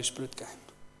the Holy Spirit came.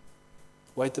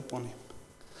 Wait upon Him.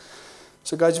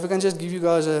 So guys, if I can just give you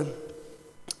guys a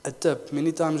tip.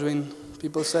 Many times when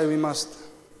people say we must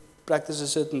practice a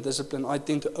certain discipline, I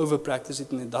tend to over-practice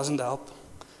it and it doesn't help.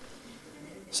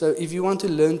 So if you want to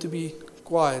learn to be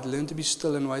quiet, learn to be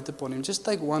still and wait upon Him, just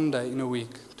take one day in a week,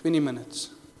 20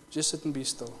 minutes. Just sit and be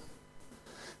still.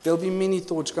 There'll be many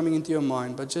thoughts coming into your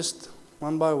mind, but just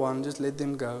one by one, just let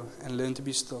them go and learn to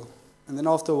be still. And then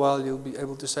after a while, you'll be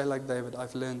able to say like David,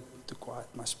 I've learned to quiet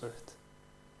my spirit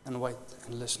and wait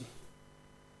and listen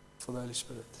for the Holy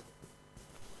Spirit.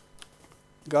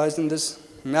 Guys, in this,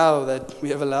 now that we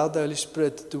have allowed the Holy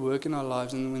Spirit to work in our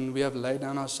lives, and when we have laid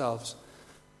down ourselves,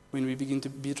 when we begin to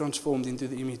be transformed into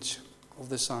the image of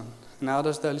the Son. And how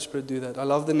does the Holy Spirit do that? I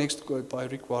love the next quote by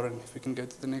Rick Warren, if we can go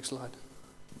to the next slide.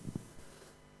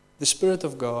 The Spirit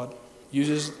of God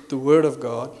uses the Word of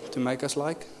God to make us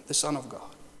like the Son of God.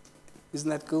 Isn't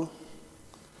that cool?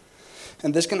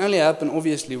 And this can only happen,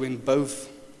 obviously, when both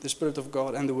the Spirit of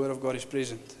God and the Word of God is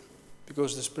present,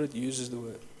 because the Spirit uses the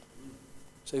Word.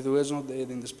 So if the Word's not there,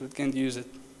 then the Spirit can't use it.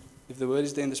 If the Word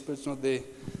is there and the Spirit's not there,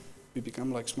 we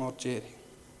become like smart Jerry.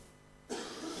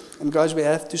 And guys, we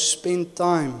have to spend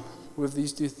time with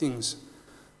these two things.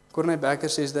 Corney Baker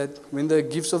says that when the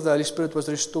gifts of the Holy Spirit was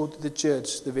restored to the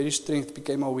church, the very strength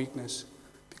became our weakness.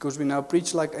 Because we now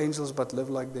preach like angels but live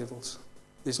like devils.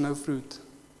 There's no fruit.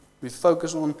 We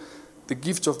focus on the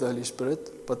gifts of the Holy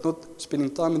Spirit, but not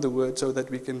spending time in the Word so that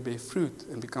we can bear fruit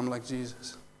and become like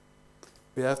Jesus.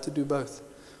 We have to do both.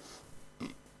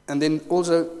 And then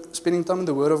also, spending time in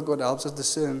the Word of God helps us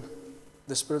discern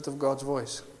the Spirit of God's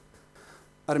voice.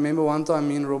 I remember one time,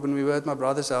 me and Robin, we were at my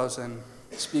brother's house and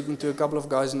speaking to a couple of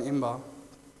guys in Emba.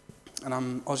 And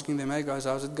I'm asking them, hey guys,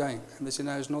 how's it going? And they say,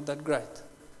 no, it's not that great.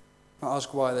 I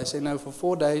ask why. They say, no, for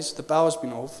 4 days the power's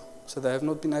been off, so they have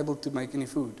not been able to make any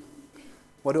food.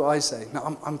 What do I say?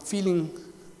 Now, I'm feeling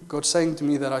God saying to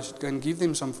me that I should go and give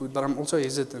them some food, but I'm also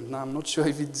hesitant. Now, I'm not sure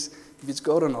if it's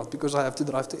God or not, because I have to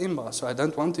drive to Emba, so I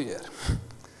don't want to hear.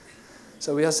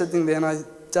 So we are sitting there and I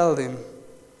tell them,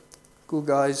 cool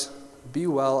guys, be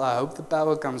well, I hope the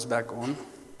power comes back on,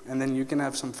 and then you can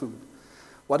have some food.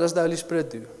 What does the Holy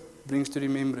Spirit do? Brings to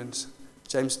remembrance.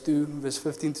 James 2, verse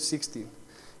 15 to 16.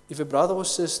 If a brother or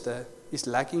sister is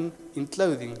lacking in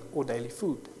clothing or daily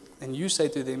food, and you say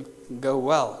to them, go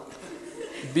well,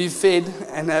 be fed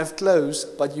and have clothes,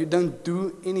 but you don't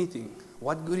do anything,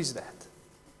 what good is that?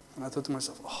 And I thought to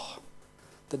myself, oh,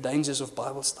 the dangers of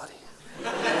Bible study.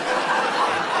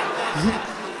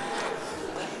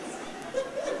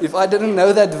 If I didn't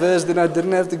know that verse, then I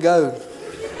didn't have to go.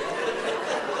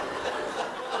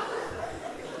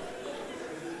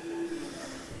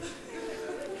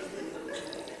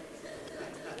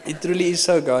 It truly is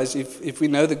so, guys. If we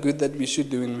know the good that we should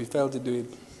do and we fail to do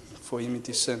it, for Him it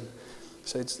is sin.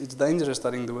 So it's dangerous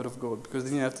studying the Word of God, because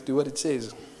then you have to do what it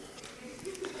says.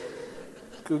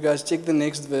 Cool, guys, check the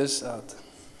next verse out.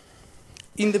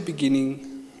 In the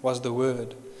beginning was the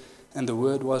Word, and the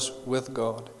Word was with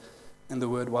God, and the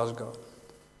Word was God.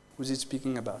 Who's it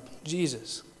speaking about?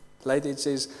 Jesus. Later it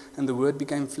says, and the Word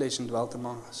became flesh and dwelt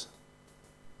among us.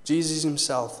 Jesus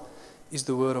Himself is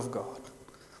the Word of God.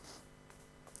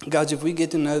 Guys, if we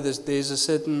get to know this, there's a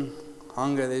certain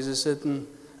hunger, there's a certain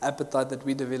appetite that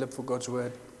we develop for God's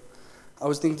Word. I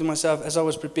was thinking to myself, as I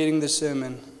was preparing this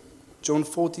sermon, John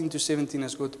 14 to 17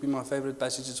 has got to be my favorite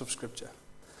passages of Scripture.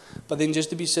 But then just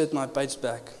to be certain, I paged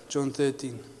back. John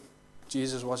 13,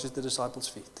 Jesus washes the disciples'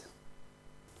 feet.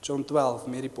 John 12,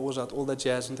 Mary pours out all that she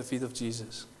has on the feet of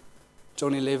Jesus.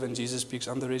 John 11, Jesus speaks,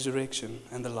 I'm the resurrection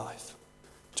and the life.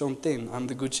 John 10, I'm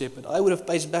the good shepherd. I would have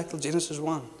paged back till Genesis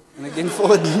 1. And again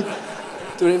forward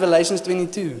to Revelation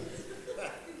 22.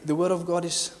 The Word of God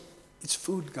it's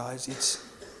food, guys.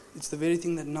 It's the very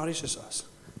thing that nourishes us.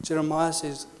 Jeremiah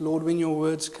says, Lord, when your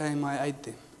words came, I ate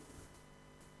them.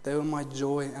 They were my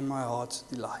joy and my heart's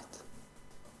delight.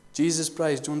 Jesus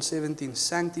prays, John 17,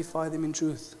 sanctify them in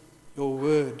truth. Your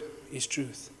word is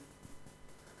truth.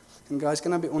 And guys,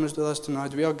 can I be honest with us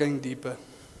tonight? We are going deeper,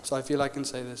 so I feel I can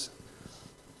say this.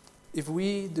 If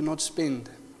we do not spend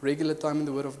regular time in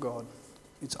the Word of God,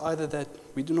 it's either that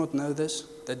we do not know this,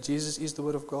 that Jesus is the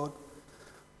Word of God,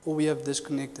 or we have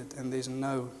disconnected and there's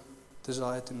no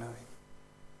desire to know Him.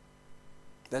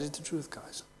 That is the truth,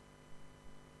 guys.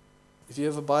 If you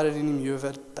have abided in Him, you have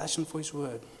had passion for His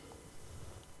Word.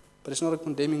 But it's not a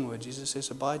condemning word. Jesus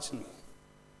says, abide in me.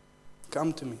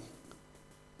 Come to me,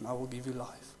 and I will give you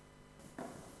life.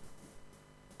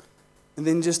 And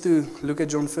then just to look at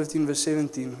John 15, verse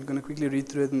 17, we're going to quickly read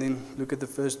through it and then look at the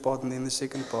first part and then the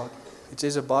second part. It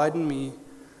says, abide in me,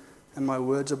 and my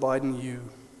words abide in you.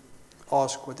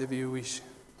 Ask whatever you wish,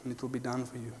 and it will be done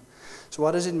for you. So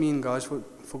what does it mean, guys, for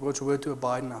God's Word to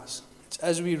abide in us? It's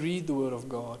as we read the Word of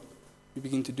God, we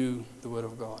begin to do the Word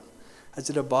of God. As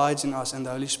it abides in us, and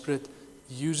the Holy Spirit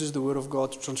uses the Word of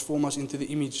God to transform us into the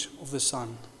image of the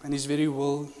Son. And His very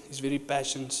will, His very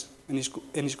passions, and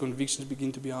His convictions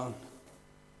begin to be our own.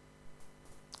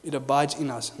 It abides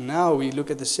in us. Now we look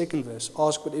at the second verse.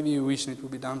 Ask whatever you wish and it will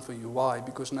be done for you. Why?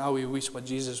 Because now we wish what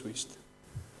Jesus wished.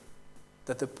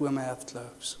 That the poor may have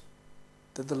clothes.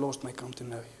 That the lost may come to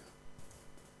know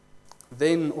you.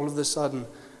 Then all of a sudden,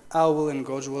 our will and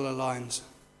God's will aligns.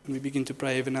 And we begin to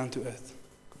pray heaven down to earth.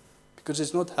 Because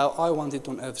it's not how I want it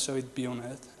on earth, so it be on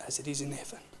earth, as it is in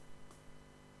heaven.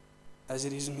 As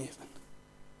it is in heaven.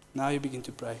 Now you begin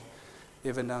to pray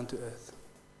heaven down to earth.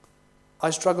 I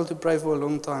struggled to pray for a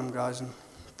long time, guys, and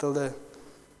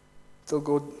till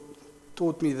God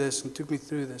taught me this and took me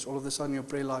through this, all of a sudden your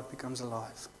prayer life becomes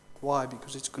alive. Why?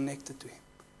 Because it's connected to Him.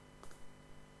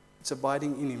 It's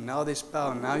abiding in Him. Now there's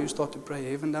power. Now you start to pray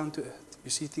heaven down to earth.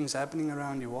 You see things happening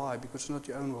around you. Why? Because it's not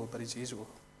your own will, but it's His will.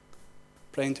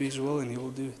 Pray into His will and He will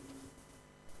do it.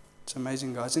 It's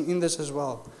amazing, guys. And in this as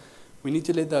well, we need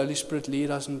to let the Holy Spirit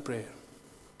lead us in prayer.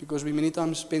 Because we many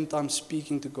times spend time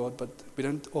speaking to God, but we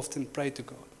don't often pray to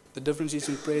God. The difference is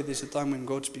in prayer, there's a time when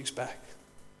God speaks back.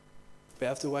 We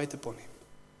have to wait upon Him.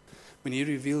 When He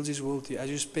reveals His will to you,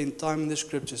 as you spend time in the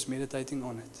Scriptures meditating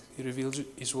on it, He reveals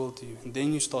His will to you. And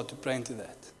then you start to pray into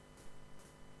that.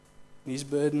 And His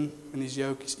burden and His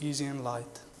yoke is easy and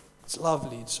light. It's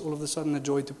lovely. It's all of a sudden a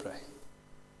joy to pray.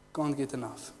 Can't get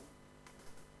enough.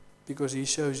 Because He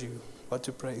shows you what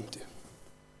to pray into.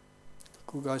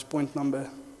 Cool, guys. Point number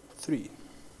 3.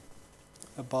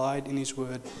 Abide in His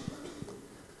Word.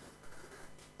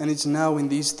 And it's now when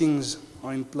these things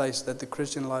are in place that the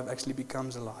Christian life actually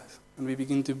becomes alive. And we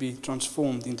begin to be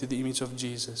transformed into the image of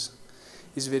Jesus.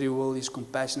 His very will, His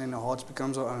compassion in our hearts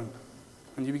becomes our own.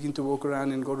 And you begin to walk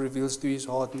around and God reveals to His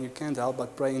heart and you can't help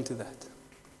but pray into that.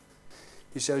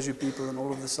 He shows you people and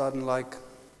all of a sudden, like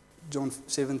John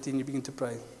 17, you begin to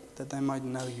pray that they might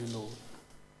know you, Lord.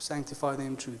 Sanctify them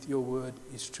in truth. Your word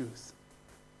is truth.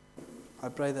 I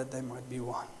pray that they might be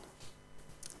one.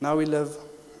 Now we live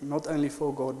not only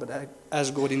for God, but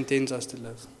as God intends us to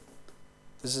live.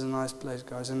 This is a nice place,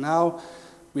 guys. And now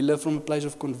we live from a place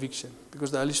of conviction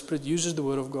because the Holy Spirit uses the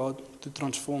Word of God to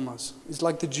transform us. It's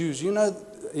like the Jews. You know,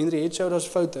 Henry Head showed us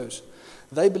photos.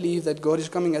 They believe that God is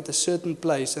coming at a certain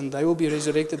place and they will be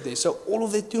resurrected there. So all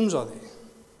of their tombs are there.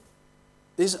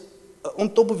 There's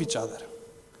on top of each other.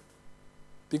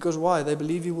 Because why? They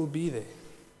believe He will be there.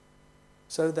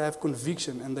 So they have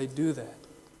conviction and they do that.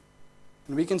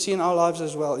 And we can see in our lives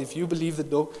as well, if you believe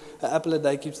that an apple a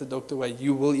day keeps the doctor away,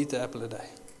 you will eat an apple a day.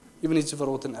 Even if it's a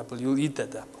rotten apple, you'll eat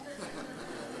that apple.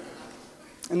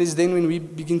 And it's then when we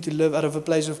begin to live out of a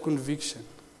place of conviction.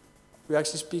 We're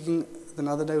actually speaking the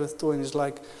other day with Toy, and it's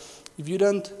like, if you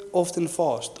don't often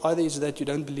fast, either it's that you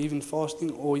don't believe in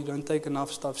fasting or you don't take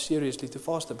enough stuff seriously to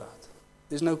fast about.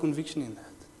 There's no conviction in that.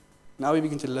 Now we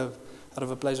begin to live out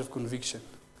of a place of conviction.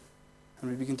 And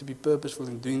we begin to be purposeful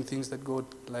in doing things that God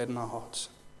laid in our hearts.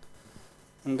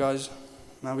 And guys,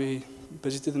 now we're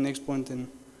busy to the next point, and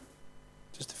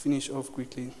just to finish off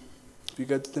quickly, if you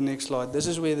go to the next slide, this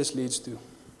is where this leads to.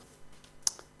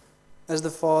 As the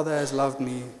Father has loved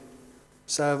me,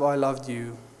 so have I loved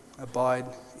you. Abide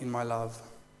in my love.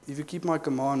 If you keep my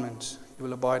commandments, you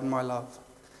will abide in my love,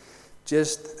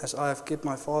 just as I have kept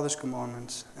my Father's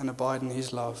commandments and abide in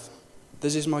his love.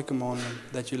 This is my commandment,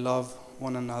 that you love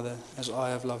one another as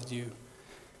I have loved you.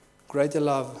 Greater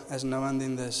love has no one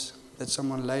than this, that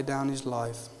someone lay down his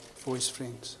life for his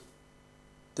friends.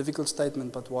 Difficult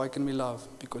statement, but why can we love?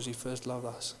 Because he first loved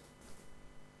us.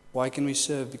 Why can we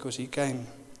serve? Because he came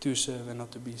to serve and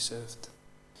not to be served.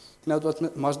 You know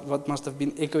what must have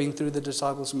been echoing through the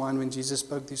disciples' mind when Jesus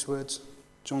spoke these words?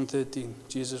 John 13,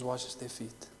 Jesus washes their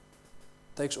feet.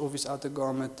 Takes off his outer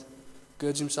garment,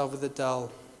 girds himself with a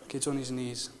towel, gets on his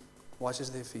knees, washes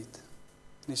their feet.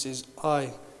 And he says,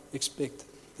 I expect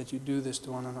that you do this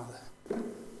to one another.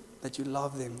 That you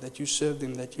love them, that you serve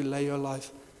them, that you lay your life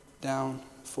down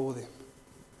for them.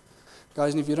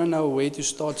 Guys, and if you don't know where to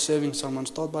start serving someone,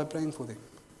 start by praying for them.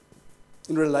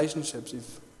 In relationships,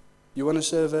 if you want to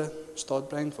serve her, start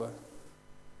praying for her.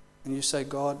 And you say,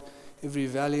 God, every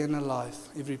valley in her life,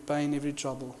 every pain, every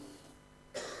trouble,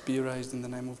 be raised in the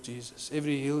name of Jesus.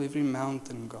 Every hill, every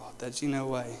mountain, God, that's in her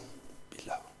way, be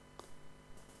low.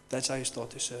 That's how you start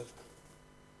to serve.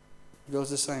 Girls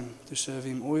the same, to serve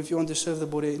him. Or if you want to serve the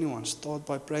body of anyone, start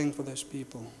by praying for those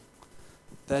people.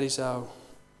 That is how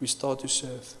we start to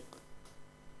serve.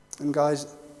 And guys,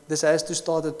 this has to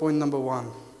start at point number 1.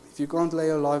 If you can't lay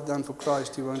your life down for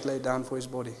Christ, you won't lay it down for his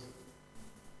body.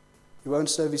 You won't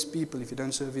serve his people if you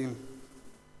don't serve him.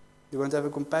 You won't have a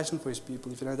compassion for his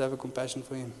people if you don't have a compassion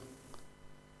for him.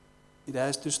 It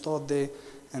has to start there,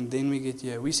 and then we get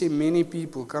here. We see many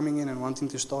people coming in and wanting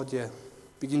to start here,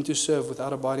 begin to serve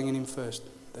without abiding in him first.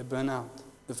 They burn out.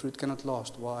 The fruit cannot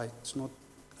last. Why? It's not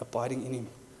abiding in him.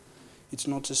 It's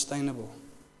not sustainable.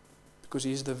 Because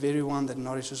he is the very one that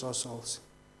nourishes our souls.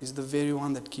 He's the very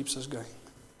one that keeps us going.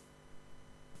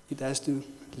 It has to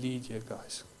lead here,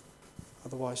 guys.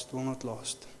 Otherwise, it will not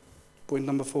last. Point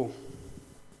number 4.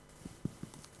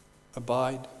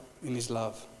 Abide in his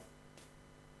love.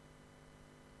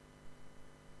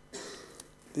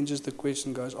 Then just the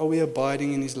question, guys, are we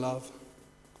abiding in his love?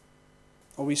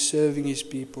 Are we serving his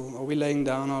people? Are we laying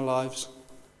down our lives?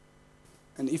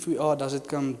 And if we are, does it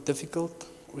come difficult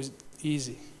or is it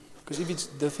easy? Because if it's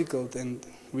difficult and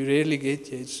we rarely get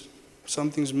here,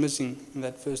 something's missing in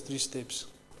that first 3 steps.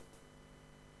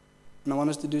 And I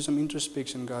want us to do some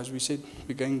introspection, guys. We said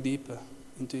we're going deeper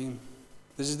into him.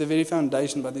 This is the very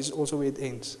foundation, but this is also where it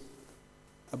ends.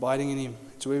 Abiding in him.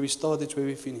 It's where we start, it's where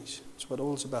we finish. It's what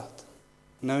all is about.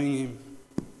 Knowing him.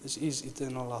 This is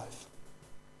eternal life.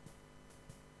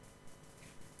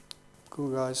 Cool,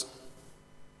 guys.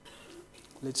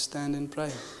 Let's stand and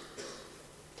pray.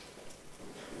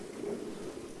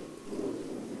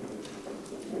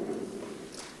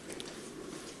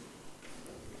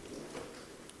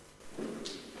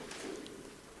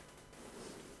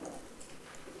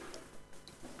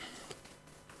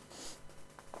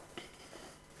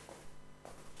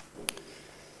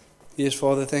 Yes,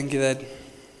 Father, thank you that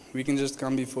we can just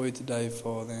come before you today,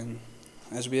 Father. And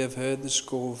as we have heard this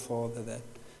call, Father, that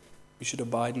we should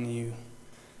abide in you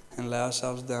and lay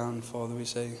ourselves down, Father. We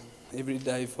say every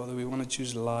day, Father, we want to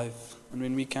choose life. And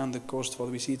when we count the cost,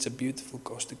 Father, we see it's a beautiful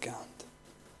cost to count.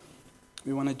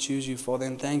 We want to choose you, Father,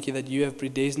 and thank you that you have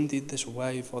predestined it this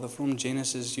way, Father. From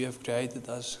Genesis, you have created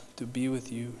us to be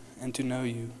with you and to know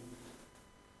you.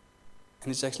 And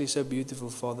it's actually so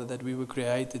beautiful, Father, that we were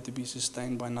created to be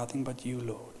sustained by nothing but you,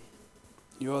 Lord.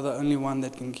 You are the only one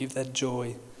that can give that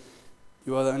joy.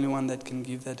 You are the only one that can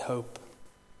give that hope.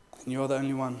 And you are the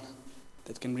only one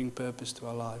that can bring purpose to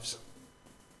our lives.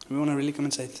 We want to really come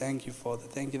and say thank you, Father.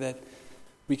 Thank you that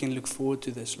we can look forward to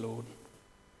this, Lord.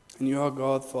 And you are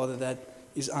God, Father, that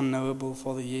is unknowable,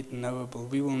 Father, yet knowable.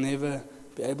 We will never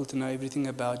be able to know everything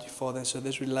about you, Father. So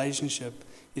this relationship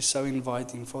is so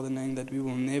inviting, Father, knowing that we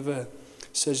will never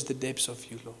search the depths of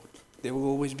you, Lord. There will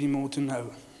always be more to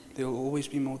know. There will always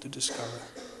be more to discover.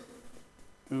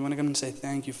 We want to come and say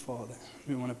thank you, Father.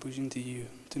 We want to push into you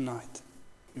tonight.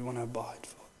 We want to abide,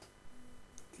 Father.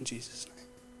 In Jesus'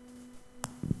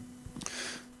 name.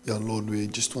 Yeah, Lord, we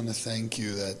just want to thank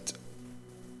you that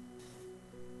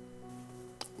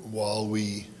while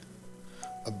we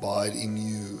abide in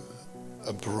you,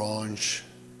 a branch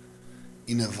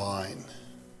in a vine,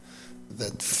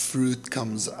 that fruit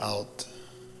comes out,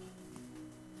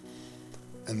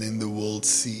 and then the world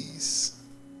sees.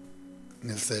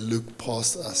 And if they look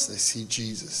past us, they see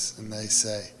Jesus, and they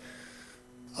say,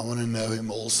 I want to know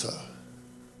him also.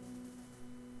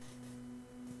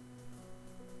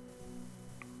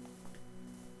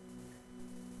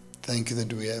 Thank you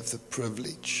that we have the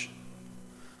privilege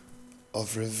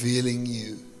of revealing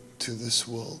you to this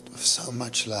world with so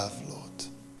much love, Lord,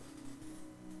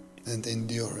 and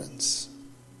endurance.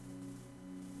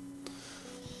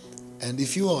 And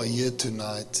if you are here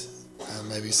tonight,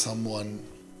 maybe someone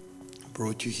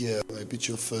brought you here, maybe it's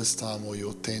your first time or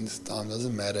your 10th time,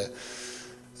 doesn't matter.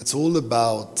 It's all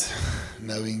about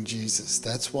knowing Jesus.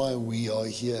 That's why we are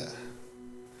here.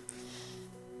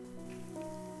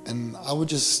 And I would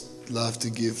just love to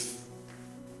give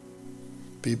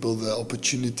people the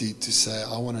opportunity to say,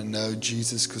 I want to know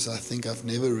Jesus, because I think I've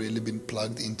never really been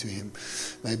plugged into him.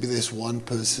 Maybe there's one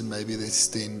person, maybe there's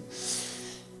 10.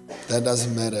 That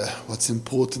doesn't matter. What's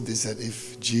important is that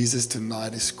if Jesus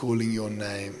tonight is calling your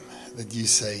name, that you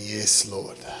say, yes,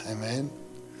 Lord. Amen.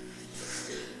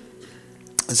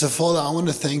 And so, Father, I want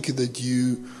to thank you that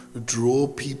you draw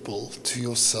people to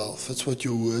yourself. That's what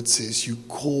your word says. You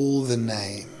call the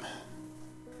name.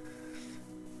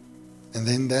 And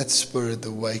then that spirit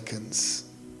awakens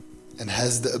and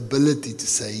has the ability to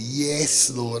say, yes,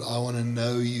 Lord, I want to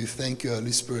know you. Thank you,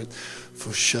 Holy Spirit,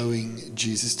 for showing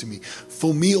Jesus to me.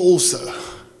 For me also,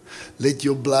 let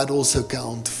your blood also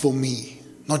count for me,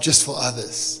 not just for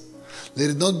others. Let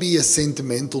it not be a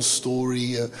sentimental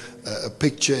story, a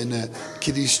picture in a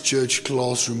kiddies church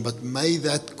classroom, but may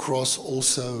that cross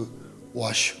also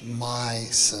wash my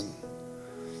sin.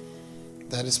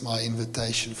 That is my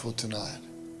invitation for tonight.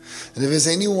 And if there's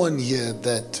anyone here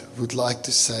that would like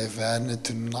to say, Werner,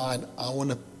 tonight I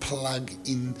want to plug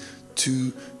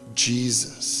into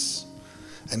Jesus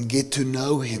and get to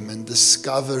know him and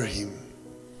discover him,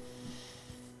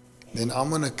 then I'm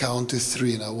going to count to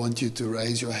 3 and I want you to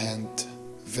raise your hand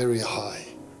very high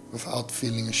without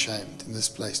feeling ashamed in this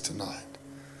place tonight.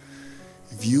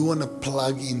 If you want to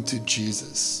plug into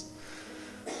Jesus,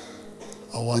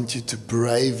 I want you to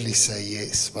bravely say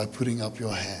yes by putting up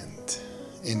your hand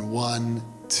in 1,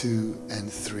 2,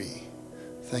 and 3.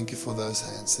 Thank you for those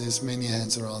hands. There's many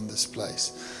hands around this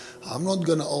place. I'm not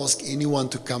going to ask anyone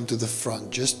to come to the front.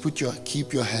 Just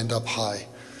keep your hand up high.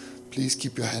 Please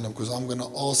keep your hand up, because I'm going to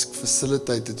ask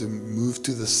facilitator to move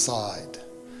to the side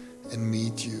and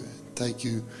meet you, take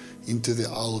you into the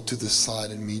aisle to the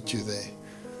side and meet you there.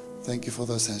 Thank you for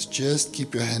those hands. Just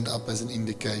keep your hand up as an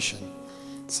indication.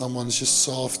 Someone's just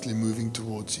softly moving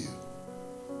towards you.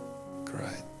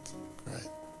 Great.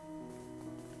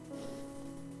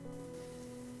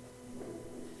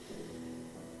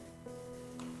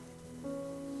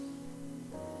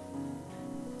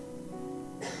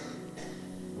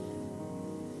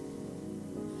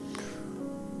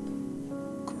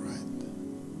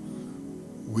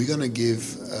 We're going to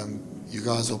give you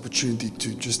guys opportunity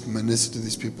to just minister to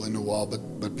these people in a while.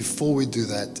 But before we do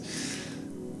that,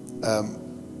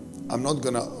 I'm not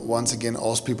going to once again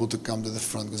ask people to come to the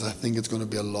front, because I think it's going to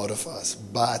be a lot of us.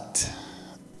 But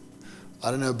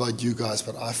I don't know about you guys,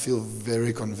 but I feel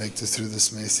very convicted through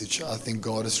this message. I think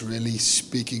God is really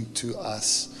speaking to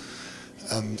us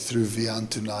through Vian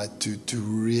tonight to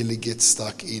really get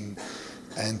stuck in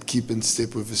and keep in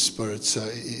step with the Spirit. So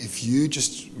if you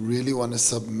just really want to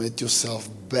submit yourself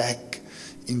back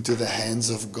into the hands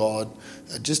of God,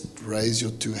 just raise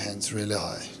your 2 hands really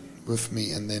high with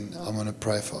me, and then I'm going to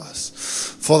pray for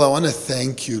us. Father, I want to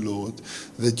thank you, Lord,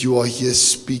 that you are here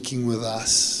speaking with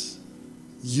us.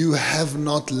 You have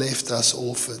not left us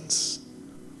orphans.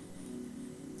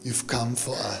 You've come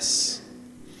for us.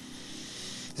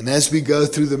 And as we go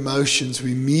through the motions,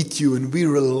 we meet you and we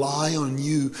rely on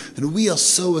you. And we are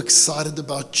so excited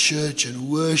about church and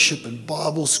worship and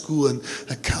Bible school and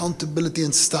accountability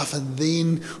and stuff. And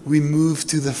then we move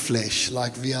to the flesh,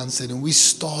 like Vian said, and we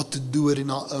start to do it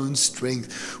in our own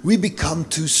strength. We become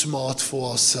too smart for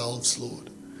ourselves,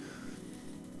 Lord.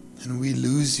 And we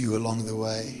lose you along the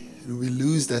way. And we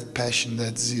lose that passion,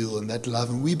 that zeal, and that love.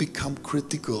 And we become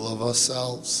critical of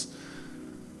ourselves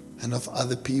and of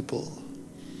other people.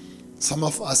 Some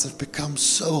of us have become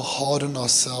so hard on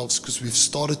ourselves because we've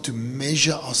started to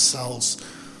measure ourselves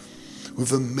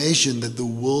with a measure that the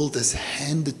world has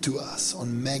handed to us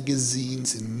on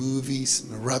magazines and movies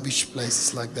and rubbish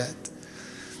places like that.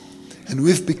 And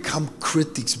we've become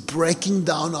critics, breaking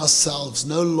down ourselves,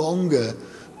 no longer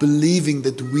believing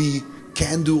that we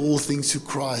can do all things through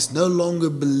Christ, no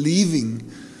longer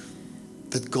believing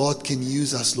that God can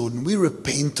use us, Lord. And we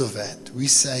repent of that. We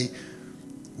say,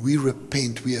 we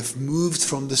repent. We have moved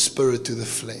from the spirit to the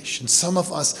flesh. And some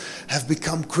of us have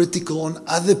become critical on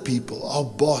other people, our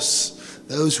boss,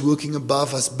 those working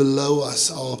above us, below us,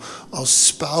 our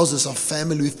spouses, our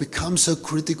family. We've become so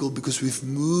critical because we've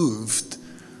moved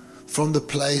from the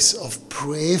place of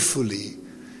prayerfully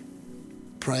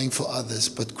praying for others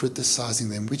but criticizing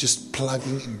them. We're just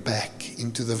plugging back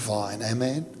into the vine.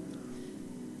 Amen?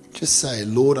 Just say,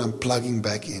 Lord, I'm plugging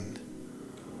back in.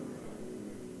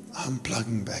 I'm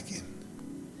plugging back in.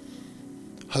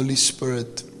 Holy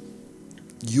Spirit,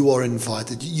 You are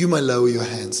invited. You may lower your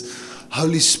hands.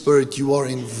 Holy Spirit, you are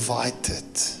invited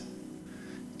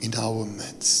in our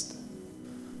midst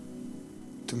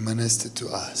to minister to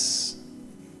us.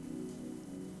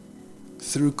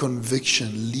 Through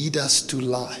conviction, lead us to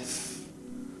life.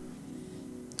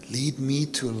 Lead me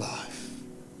to life.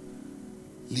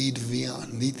 Lead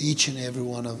Vian, lead each and every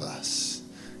one of us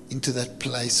into that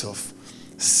place of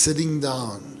sitting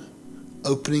down,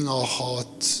 opening our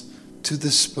hearts to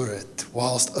the Spirit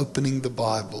whilst opening the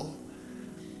Bible,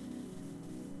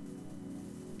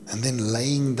 and then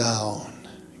laying down,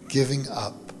 giving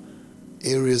up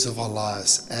areas of our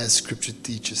lives as Scripture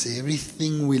teaches.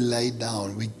 Everything we lay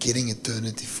down, we're getting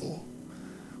eternity for.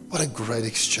 What a great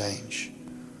exchange.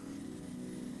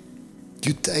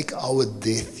 You take our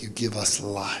death, you give us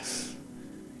life.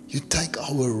 You take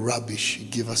our rubbish, you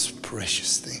give us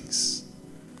precious things.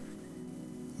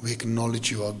 We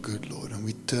acknowledge you are good, Lord, and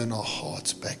we turn our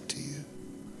hearts back to you.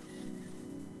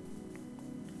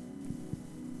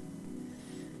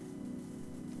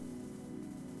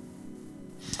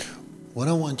 What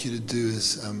I want you to do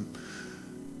is,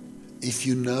 if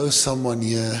you know someone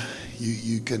here,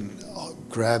 you can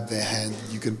grab their hand,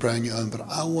 you can pray on your own, but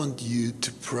I want you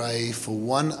to pray for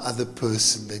one other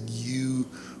person that you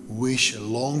wish,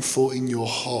 long for in your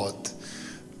heart,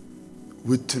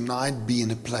 would tonight be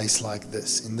in a place like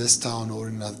this, in this town or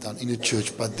in another town, in a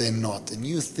church, but they're not. And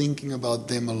you're thinking about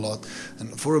them a lot.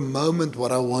 And for a moment,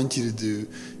 what I want you to do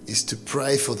is to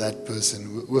pray for that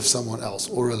person with someone else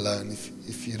or alone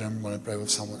if you don't want to pray with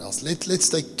someone else. Let's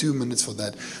take 2 minutes for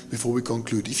that before we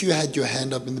conclude. If you had your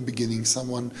hand up in the beginning,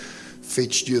 someone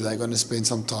fetched you, they're going to spend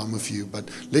some time with you. But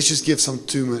let's just give some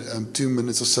 2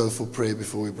 minutes or so for prayer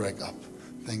before we break up.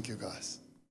 Thank you, guys.